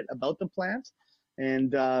passionate about the plant.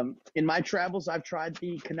 And in my travels, I've tried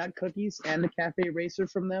the Canuck cookies and the Cafe Racer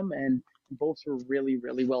from them. And both were really,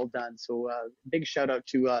 really well done. So big shout out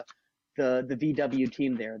to the VW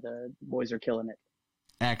team there. The boys are killing it.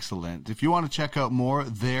 Excellent. If you want to check out more,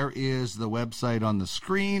 there is the website on the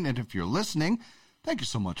screen. And if you're listening, thank you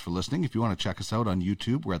so much for listening. If you want to check us out on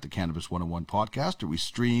YouTube, we're at the Cannabis 101 Podcast, or we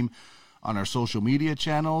stream on our social media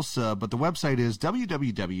channels. But the website is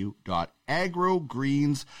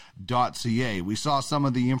www.agrogreens.ca. We saw some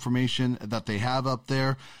of the information that they have up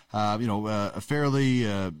there. A fairly,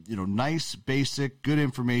 nice, basic, good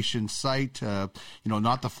information site.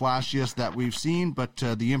 Not the flashiest that we've seen, but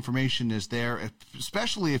the information is there,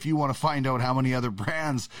 especially if you want to find out how many other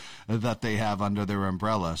brands that they have under their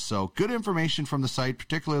umbrella. So good information from the site,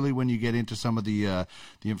 particularly when you get into some of the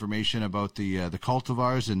information about the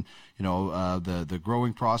cultivars and, the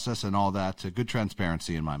growing process and all that. Good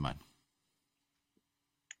transparency in my mind.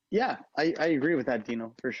 Yeah, I agree with that,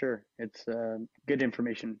 Dino, for sure. It's good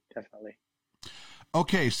information, definitely.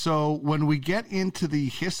 Okay, so when we get into the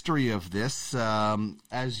history of this,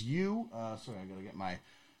 as you, sorry, I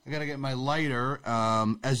gotta get my lighter.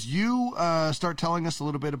 As you start telling us a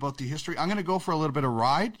little bit about the history, I'm gonna go for a little bit of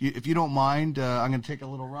ride. If you don't mind, I'm gonna take a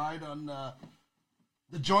little ride on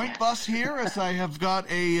the joint bus here, as I have got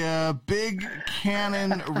a big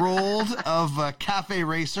cannon rolled of Cafe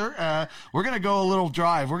Racer. We're going to go a little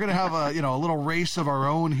drive. We're going to have a little race of our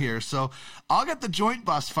own here. So I'll get the joint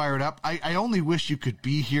bus fired up. I only wish you could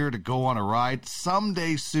be here to go on a ride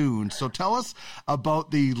someday soon. So tell us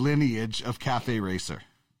about the lineage of Cafe Racer.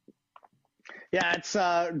 Yeah, it's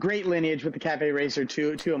a great lineage with the Cafe Racer,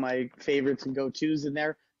 two of my favorites and go-tos in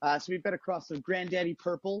there. So we've got a cross of Granddaddy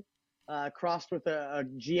Purple, crossed with a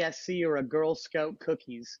GSC or a Girl Scout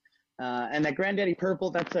cookies. And that Granddaddy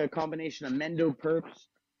Purple, that's a combination of Mendo Purps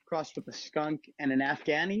crossed with a skunk and an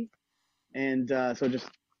Afghani. And so just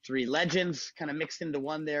three legends kind of mixed into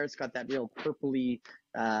one there. It's got that real purpley,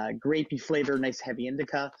 grapey flavor, nice heavy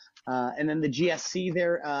indica. And then the GSC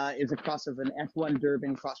there is a cross of an F1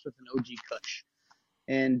 Durban crossed with an OG Kush.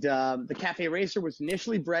 And the Cafe Racer was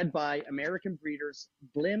initially bred by American breeders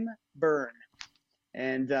Blim Burn.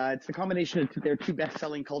 And it's the combination of their two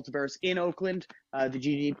best-selling cultivars in Oakland, the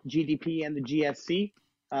GDP and the GSC,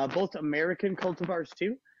 both American cultivars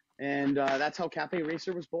too. And that's how Cafe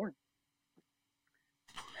Racer was born.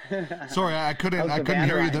 Sorry, I couldn't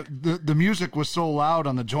hear you. The music was so loud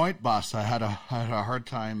on the joint bus. I had a hard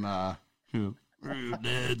time.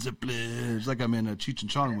 It's like I'm in a Cheech and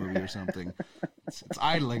Chong movie or something. It's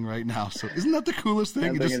idling right now. So isn't that the coolest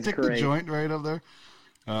thing? You just stick the joint right up there.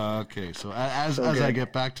 Okay, so as I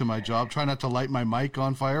get back to my job, try not to light my mic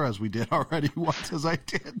on fire, as we did already once, as I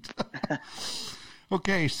did.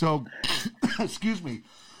 Okay, so, excuse me.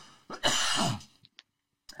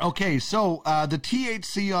 Okay, so the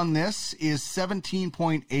THC on this is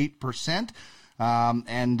 17.8%,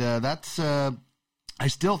 and that's... I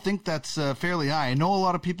still think that's fairly high. I know a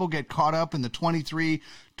lot of people get caught up in the 23,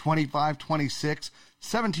 25, 26,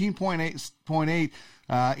 17.8.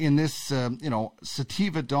 in this,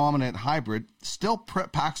 sativa dominant hybrid still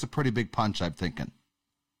packs a pretty big punch, I'm thinking.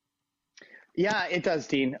 Yeah, it does,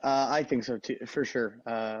 Dean. I think so too, for sure.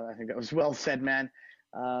 I think that was well said, man.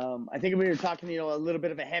 I think we were talking, a little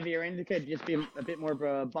bit of a heavier indica, just be a bit more of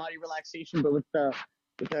a body relaxation, but with the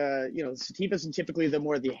sativas and typically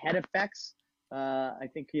the head effects. I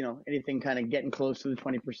think, anything kind of getting close to the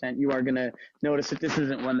 20%, you are going to notice that this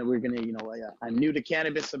isn't one that we're going to, I'm new to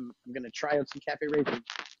cannabis. I'm going to try out some cafe racing.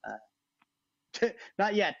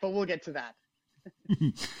 Not yet, but we'll get to that.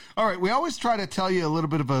 All right. We always try to tell you a little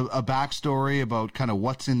bit of a backstory about kind of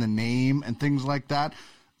what's in the name and things like that.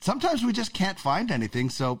 Sometimes we just can't find anything,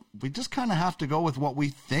 so we just kind of have to go with what we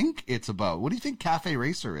think it's about. What do you think Cafe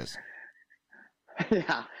Racer is?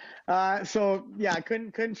 Yeah. I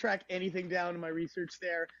couldn't track anything down in my research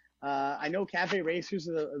there. I know Cafe Racers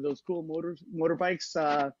are those cool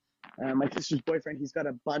motorbikes. My sister's boyfriend, he's got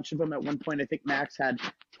a bunch of them. At one point, I think Max had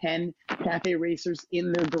 10 Cafe Racers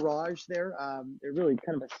in their garage there. They're really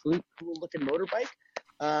kind of a sleek, cool-looking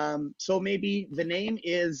motorbike. So maybe the name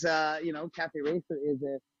is, Cafe Racer is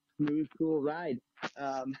a smooth, cool ride.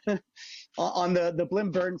 On the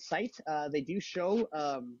Blimburn site, they do show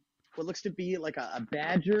what looks to be like a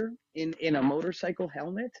badger in a motorcycle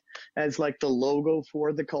helmet as like the logo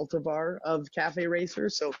for the cultivar of Cafe Racer.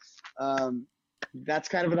 So that's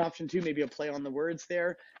kind of an option too, maybe a play on the words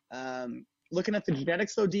there. Looking at the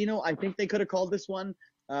genetics though, Dino, I think they could have called this one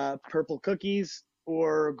Purple Cookies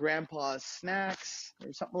or Grandpa's Snacks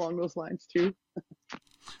or something along those lines too.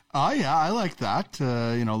 Oh yeah, I like that.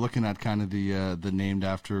 Looking at kind of the named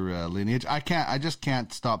after lineage. I just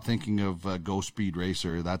can't stop thinking of Go Speed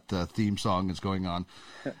Racer. That theme song is going on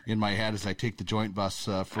in my head as I take the joint bus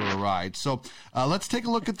for a ride. So let's take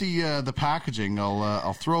a look at the packaging.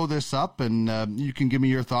 I'll throw this up, and you can give me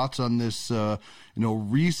your thoughts on this.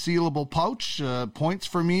 Resealable pouch. Points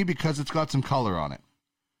for me because it's got some color on it.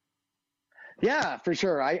 Yeah, for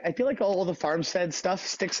sure. I feel like all the farmstead stuff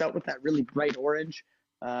sticks out with that really bright orange.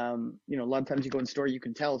 A lot of times you go in the store, you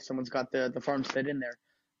can tell if someone's got the farmstead in there.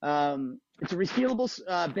 It's a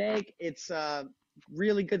resealable bag. It's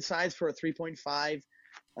really good size for a 3.5.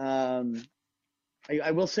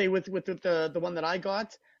 I will say with the one that I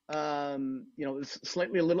got, it's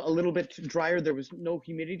slightly a little bit drier. There was no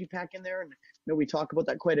humidity pack in there, and we talk about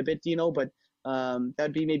that quite a bit, Dino. But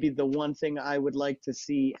that'd be maybe the one thing I would like to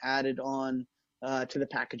see added on to the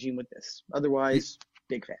packaging with this. Otherwise,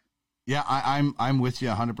 big fan. Yeah, I'm with you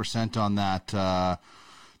 100% on that.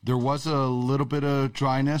 There was a little bit of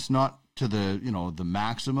dryness, not to the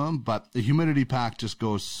maximum, but the humidity pack just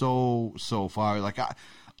goes so far. Like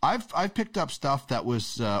I've picked up stuff that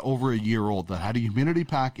was over a year old that had a humidity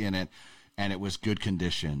pack in it, and it was good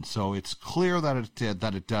condition. So it's clear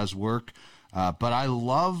that it does work. But I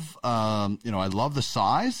love, I love the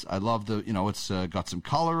size. I love it's got some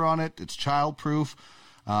color on it. It's childproof.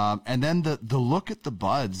 And then the look at the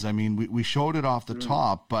buds. I mean, we showed it off the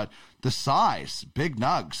top, but the size, big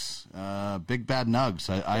nugs, big bad nugs.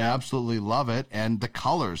 I absolutely love it. And the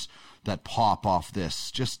colors that pop off this,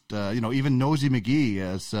 just, even Nosy McGee,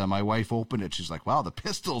 as my wife opened it, she's like, wow, the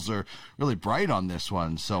pistils are really bright on this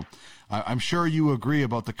one. So I'm sure you agree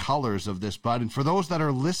about the colors of this bud. And for those that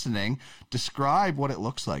are listening, describe what it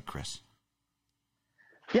looks like, Chris.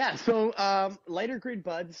 Yeah. So, lighter green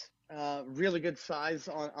buds. Really good size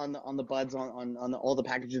on the buds on all the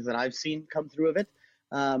packages that I've seen come through of it.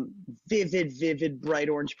 Vivid bright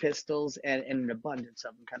orange pistils and an abundance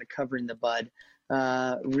of them kind of covering the bud.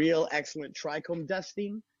 Real excellent trichome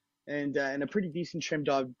dusting and a pretty decent trim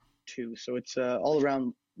dog too. So it's all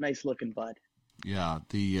around nice looking bud. Yeah,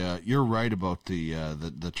 you're right about the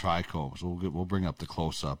trichomes. We'll bring up the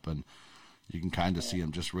close up and you can kind of see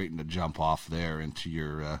them just waiting to jump off there into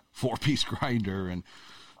your 4-piece grinder and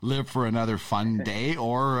live for another fun day,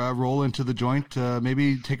 or roll into the joint.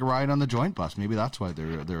 Maybe take a ride on the joint bus. Maybe that's why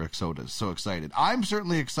they're so excited. I'm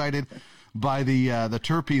certainly excited by the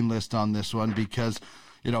terpene list on this one because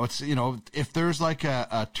it's if there's like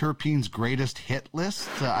a terpenes greatest hit list,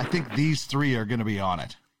 I think these three are going to be on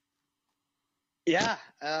it. Yeah,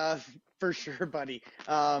 for sure, buddy.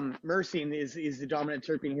 Myrcene is the dominant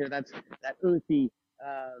terpene here. That's that earthy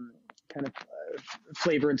kind of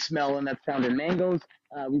flavor and smell, and that's found in mangoes.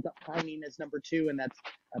 We've got pinene as number 2, and that's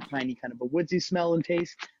a piney kind of a woodsy smell and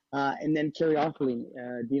taste. And then caryophyllene,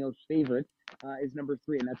 Dino's favorite, is number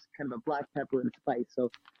 3, and that's kind of a black pepper and spice.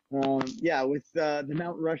 So, with the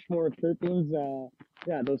Mount Rushmore of terpenes,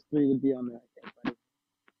 those 3 would be on there, I think, buddy.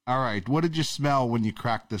 All right. What did you smell when you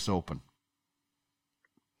cracked this open?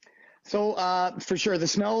 So, for sure, the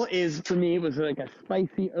smell is, for me, it was like a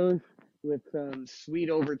spicy earth with some sweet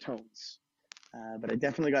overtones. But I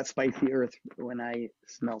definitely got spicy earth when I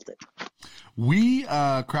smelt it. We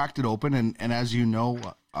cracked it open, and as you know,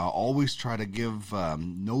 I always try to give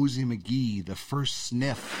Nosy McGee the first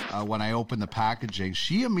sniff when I open the packaging.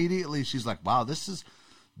 She's like, wow, this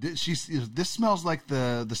smells like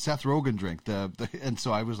the Seth Rogen drink. And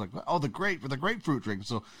so I was like, oh, the grapefruit drink.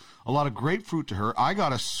 So a lot of grapefruit to her. I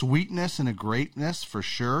got a sweetness and a greatness for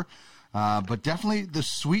sure. But definitely the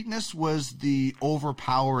sweetness was the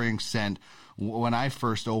overpowering scent when I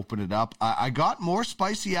first opened it up. I got more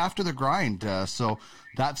spicy after the grind, so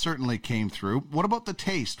that certainly came through. What about the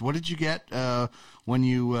taste? What did you get when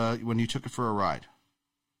you took it for a ride?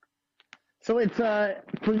 So it's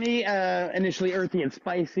for me initially earthy and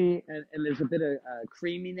spicy, and there's a bit of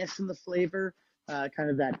creaminess in the flavor,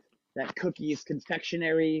 kind of that cookies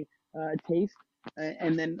confectionery taste.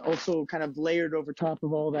 And then also kind of layered over top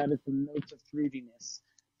of all that is some notes of fruitiness.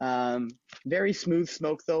 Very smooth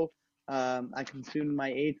smoke though. I consumed my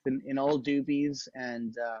eighth in all doobies,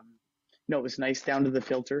 and it was nice down to the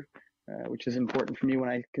filter, which is important for me when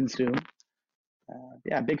I consume.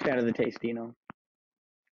 Big fan of the taste, Dino.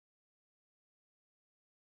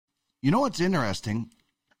 You know what's interesting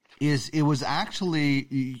is it was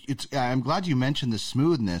actually I'm glad you mentioned the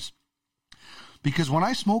smoothness. Because when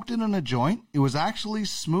I smoked it in a joint, it was actually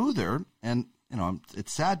smoother, and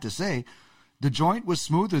it's sad to say, the joint was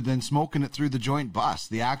smoother than smoking it through the joint bus.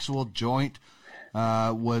 The actual joint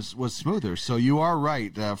was smoother. So you are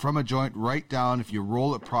right. From a joint right down, if you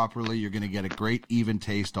roll it properly, you're going to get a great even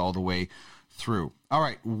taste all the way through. All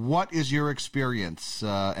right, what is your experience?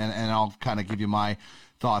 And I'll kind of give you my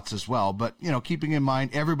thoughts as well. But, keeping in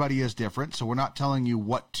mind, everybody is different. So we're not telling you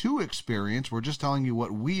what to experience. We're just telling you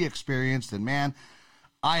what we experienced. And man,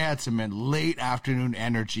 I had some late afternoon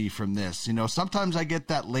energy from this. Sometimes I get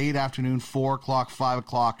that late afternoon, 4 o'clock, 5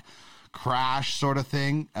 o'clock crash sort of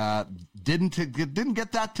thing. Didn't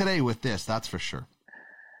get that today with this. That's for sure.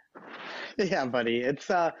 Yeah, buddy.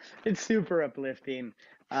 It's super uplifting.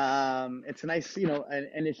 It's a nice, an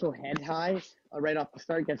initial head high right off the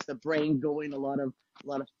start, gets the brain going. A lot of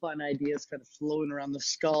fun ideas kind of flowing around the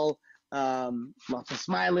skull. Lots of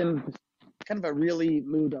smiling, kind of a really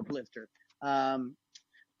mood uplifter.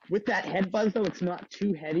 With that head buzz though, it's not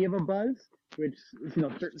too heady of a buzz, which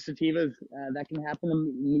certain sativas that can happen to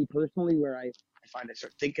me personally, where I find I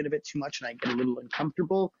start thinking a bit too much and I get a little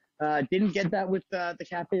uncomfortable. Didn't get that with the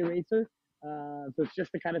Cafe Racer. So it's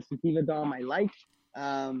just the kind of sativa dom I like.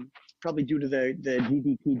 Probably due to the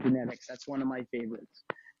DDT genetics. That's one of my favorites.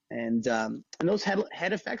 And those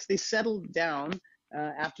head effects, they settled down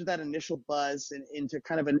after that initial buzz into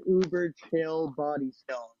kind of an uber chill body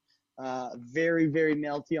stone. Very, very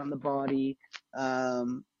melty on the body.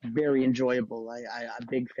 Very enjoyable. I'm a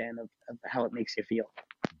big fan of how it makes you feel.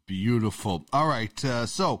 Beautiful. All right.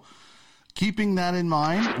 So keeping that in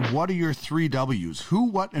mind, what are your 3 W's? Who,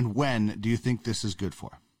 what, and when do you think this is good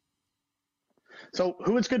for? So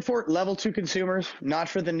who it's good for? Level 2 consumers, not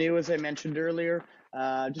for the new, as I mentioned earlier.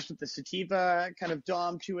 Just with the sativa kind of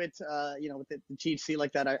dom to it, with the THC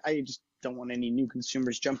like that, I just don't want any new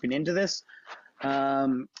consumers jumping into this.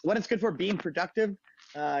 What it's good for, being productive,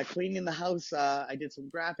 cleaning the house. I did some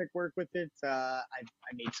graphic work with it. I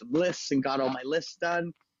made some lists and got all my lists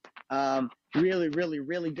done. Really, really,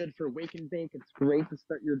 really good for wake and bake. It's great to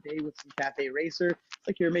start your day with some Cafe Racer. It's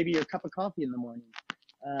like maybe your cup of coffee in the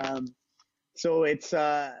morning. So it's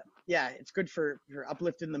good for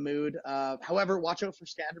uplifting the mood. However, watch out for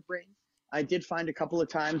scatterbrain. I did find a couple of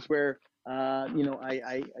times where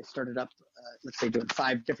I started up, let's say, doing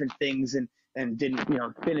 5 different things and didn't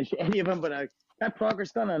finish any of them, but I got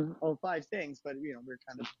progress done on all 5 things. But we're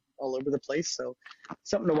kind of all over the place, so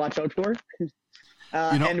something to watch out for.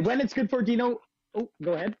 And when it's good for, Dino. Oh,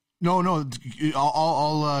 go ahead. No,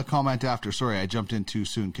 I'll comment after. Sorry, I jumped in too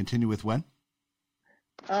soon. Continue with when.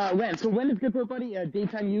 When it's good for, buddy,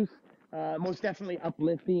 daytime use, most definitely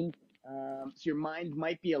uplifting. So your mind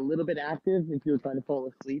might be a little bit active if you're trying to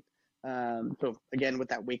fall asleep. So again, with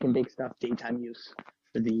that wake and bake stuff, daytime use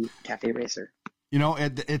for the Cafe Racer.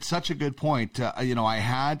 It's such a good point.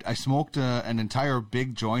 I smoked an entire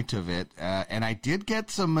big joint of it, and I did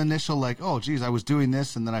get some initial oh, geez, I was doing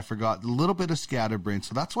this, and then I forgot a little bit of scatterbrain.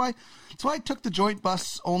 So that's why I took the joint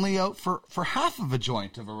bus only out for half of a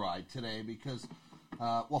joint of a ride today, because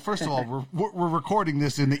Well, first of all, we're recording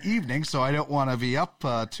this in the evening, so I don't want to be up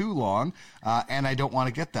too long, and I don't want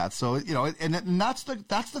to get that. So, and that's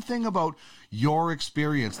the thing about your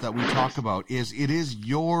experience that we talk about is it is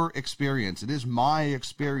your experience. It is my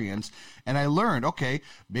experience. And I learned, okay,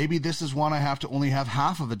 maybe this is one I have to only have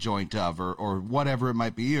half of a joint of, or whatever it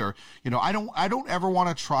might be. Or, I don't ever want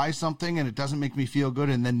to try something and it doesn't make me feel good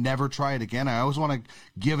and then never try it again. I always want to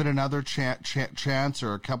give it another chance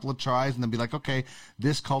or a couple of tries and then be like, okay,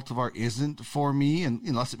 this cultivar isn't for me. And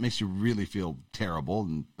unless it makes you really feel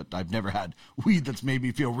terrible, but I've never had weed that's made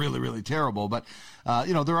me feel really, really terrible. But,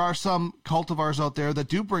 there are some cultivars out there that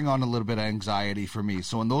do bring on a little bit of anxiety for me.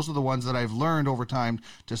 So, and those are the ones that I've learned over time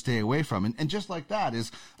to stay away from. And just like that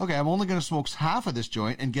is, okay, I'm only going to smoke half of this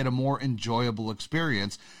joint and get a more enjoyable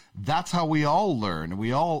experience. That's how we all learn.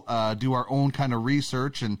 We all do our own kind of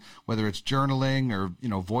research, and whether it's journaling or,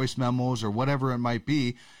 voice memos or whatever it might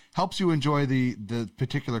be, helps you enjoy the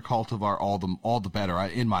particular cultivar all the better,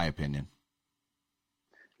 in my opinion.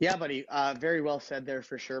 Yeah, buddy. Very well said there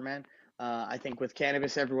for sure, man. I think with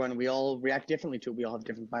cannabis, we all react differently to it. We all have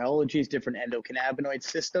different biologies, different endocannabinoid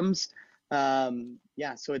systems.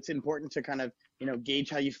 So it's important to kind of, gauge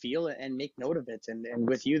how you feel and make note of it. And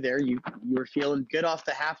with you there, you were feeling good off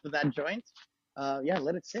the half of that joint.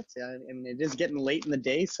 Let it sit. And it is getting late in the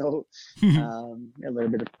day, so a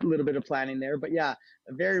little bit of planning there. But yeah,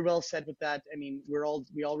 very well said with that. I mean,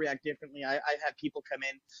 we all react differently. I've had people come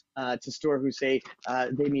in to store who say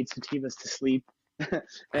they need sativas to sleep.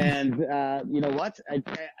 And you know what?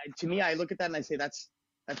 To me, I look at that and I say that's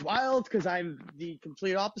wild, because I'm the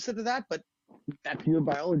complete opposite of that. But that's your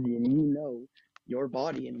biology, and you know your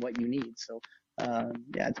body and what you need. So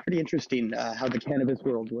it's pretty interesting how the cannabis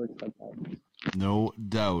world works sometimes. No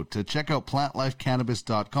doubt. Check out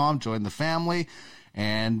plantlifecannabis.com, join the family,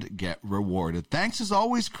 and get rewarded. Thanks as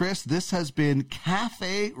always, Chris. This has been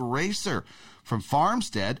Cafe Racer from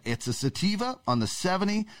Farmstead. It's a sativa on the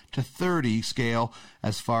 70 to 30 scale,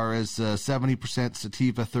 as far as 70%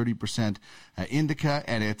 sativa, 30% indica,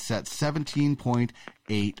 and it's at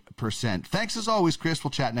 17.8%. Thanks as always, Chris.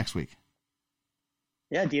 We'll chat next week.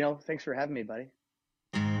 Yeah, Dino, thanks for having me, buddy.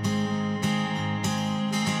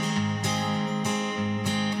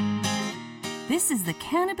 This is the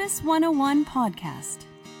Cannabis 101 podcast.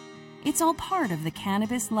 It's all part of the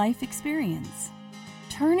cannabis life experience.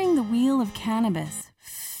 Turning the wheel of cannabis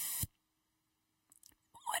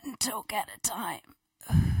one toke at a time.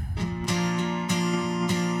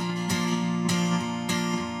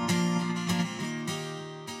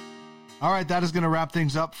 All right, that is going to wrap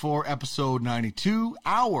things up for episode 92,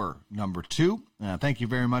 hour number 2. Thank you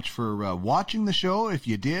very much for watching the show. If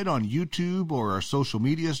you did on YouTube or our social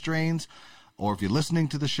media strains, or if you're listening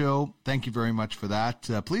to the show, thank you very much for that.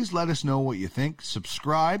 Please let us know what you think.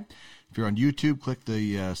 Subscribe. If you're on YouTube, click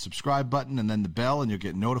the subscribe button and then the bell, and you'll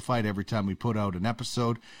get notified every time we put out an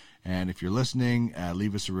episode. And if you're listening,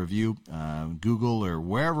 leave us a review, Google or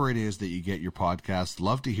wherever it is that you get your podcasts.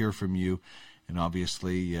 Love to hear from you. And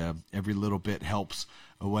obviously, every little bit helps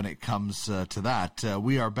when it comes to that.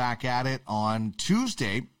 We are back at it on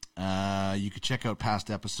Tuesday. You can check out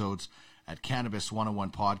past episodes at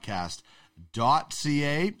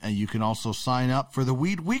cannabis101podcast.ca, and you can also sign up for the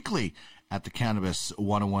Weed Weekly at the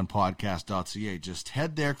cannabis101podcast.ca. Just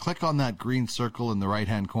head there, click on that green circle in the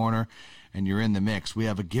right-hand corner, and you're in the mix. We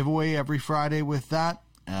have a giveaway every Friday with that.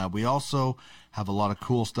 We also have a lot of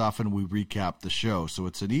cool stuff, and we recap the show. So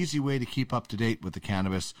it's an easy way to keep up to date with the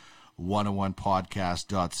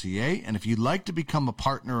cannabis101podcast.ca. And if you'd like to become a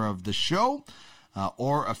partner of the show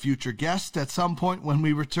or a future guest at some point when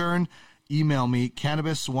we return, email me,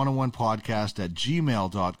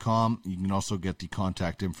 cannabis101podcast@gmail.com. You can also get the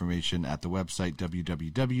contact information at the website,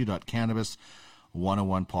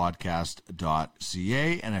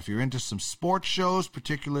 www.cannabis101podcast.ca. And if you're into some sports shows,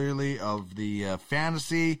 particularly of the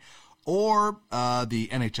fantasy or the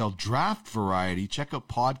NHL draft variety, check out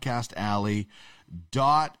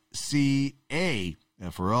podcastalley.ca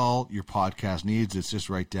for all your podcast needs. It's just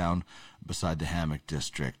right down beside the Hammock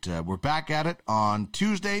District. We're back at it on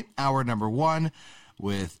Tuesday, hour number 1,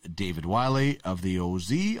 with David Wiley of the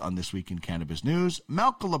OZ on This Week in Cannabis News,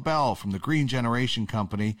 Malcolm LaBelle from the Green Generation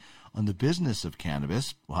Company on the business of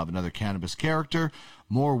cannabis. We'll have another cannabis character,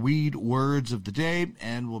 more weed words of the day,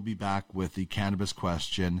 and we'll be back with the cannabis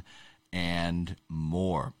question and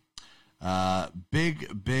more.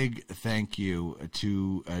 Big thank you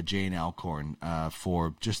to Jane Alcorn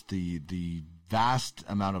for just the vast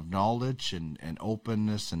amount of knowledge and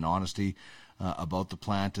openness and honesty about the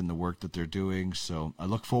plant and the work that they're doing. So I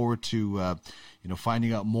look forward to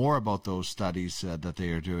finding out more about those studies that they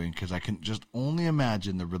are doing, because I can just only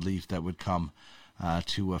imagine the relief that would come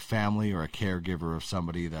to a family or a caregiver of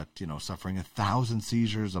somebody that, suffering 1,000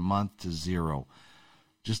 seizures a month to 0.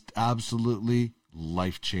 Just absolutely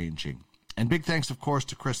life-changing. And big thanks, of course,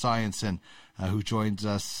 to Chris Ianson, who joins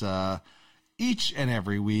us each and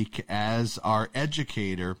every week as our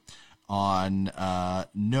educator on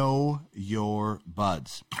Know Your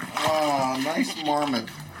Buds. Oh, nice marmot.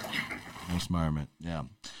 Nice marmot, yeah.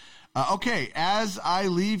 Okay, as I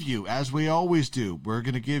leave you, as we always do, we're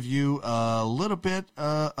going to give you a little bit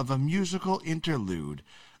of a musical interlude.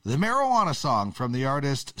 The Marijuana Song from the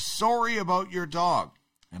artist Sorry About Your Dog.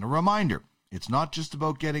 And a reminder, it's not just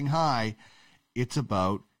about getting high, it's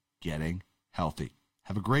about getting healthy.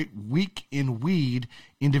 Have a great week in weed.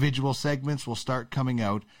 Individual segments will start coming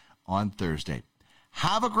out on Thursday.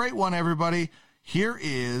 Have a great one, everybody. Here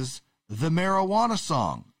is The Marijuana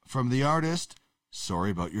Song from the artist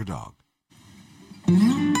Sorry About Your Dog.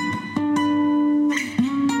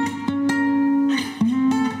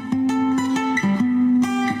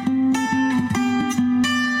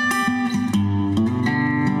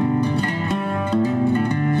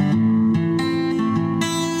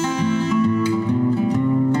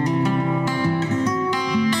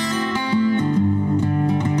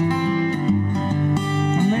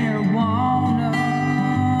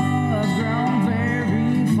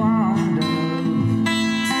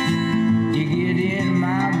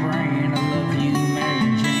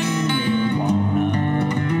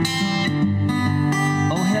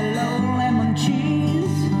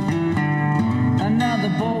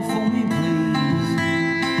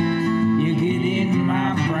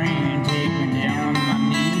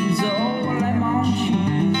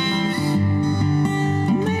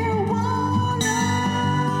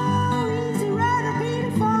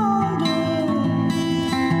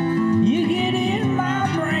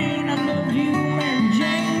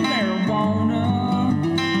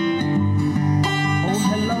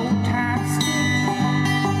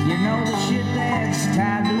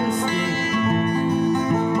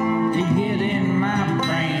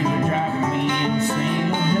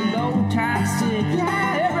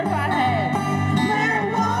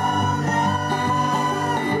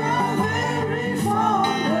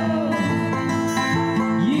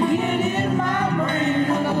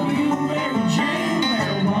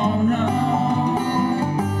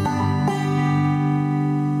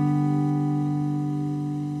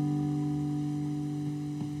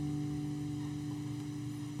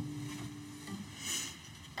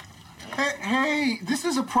 Hey, this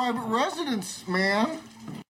is a private residence, man.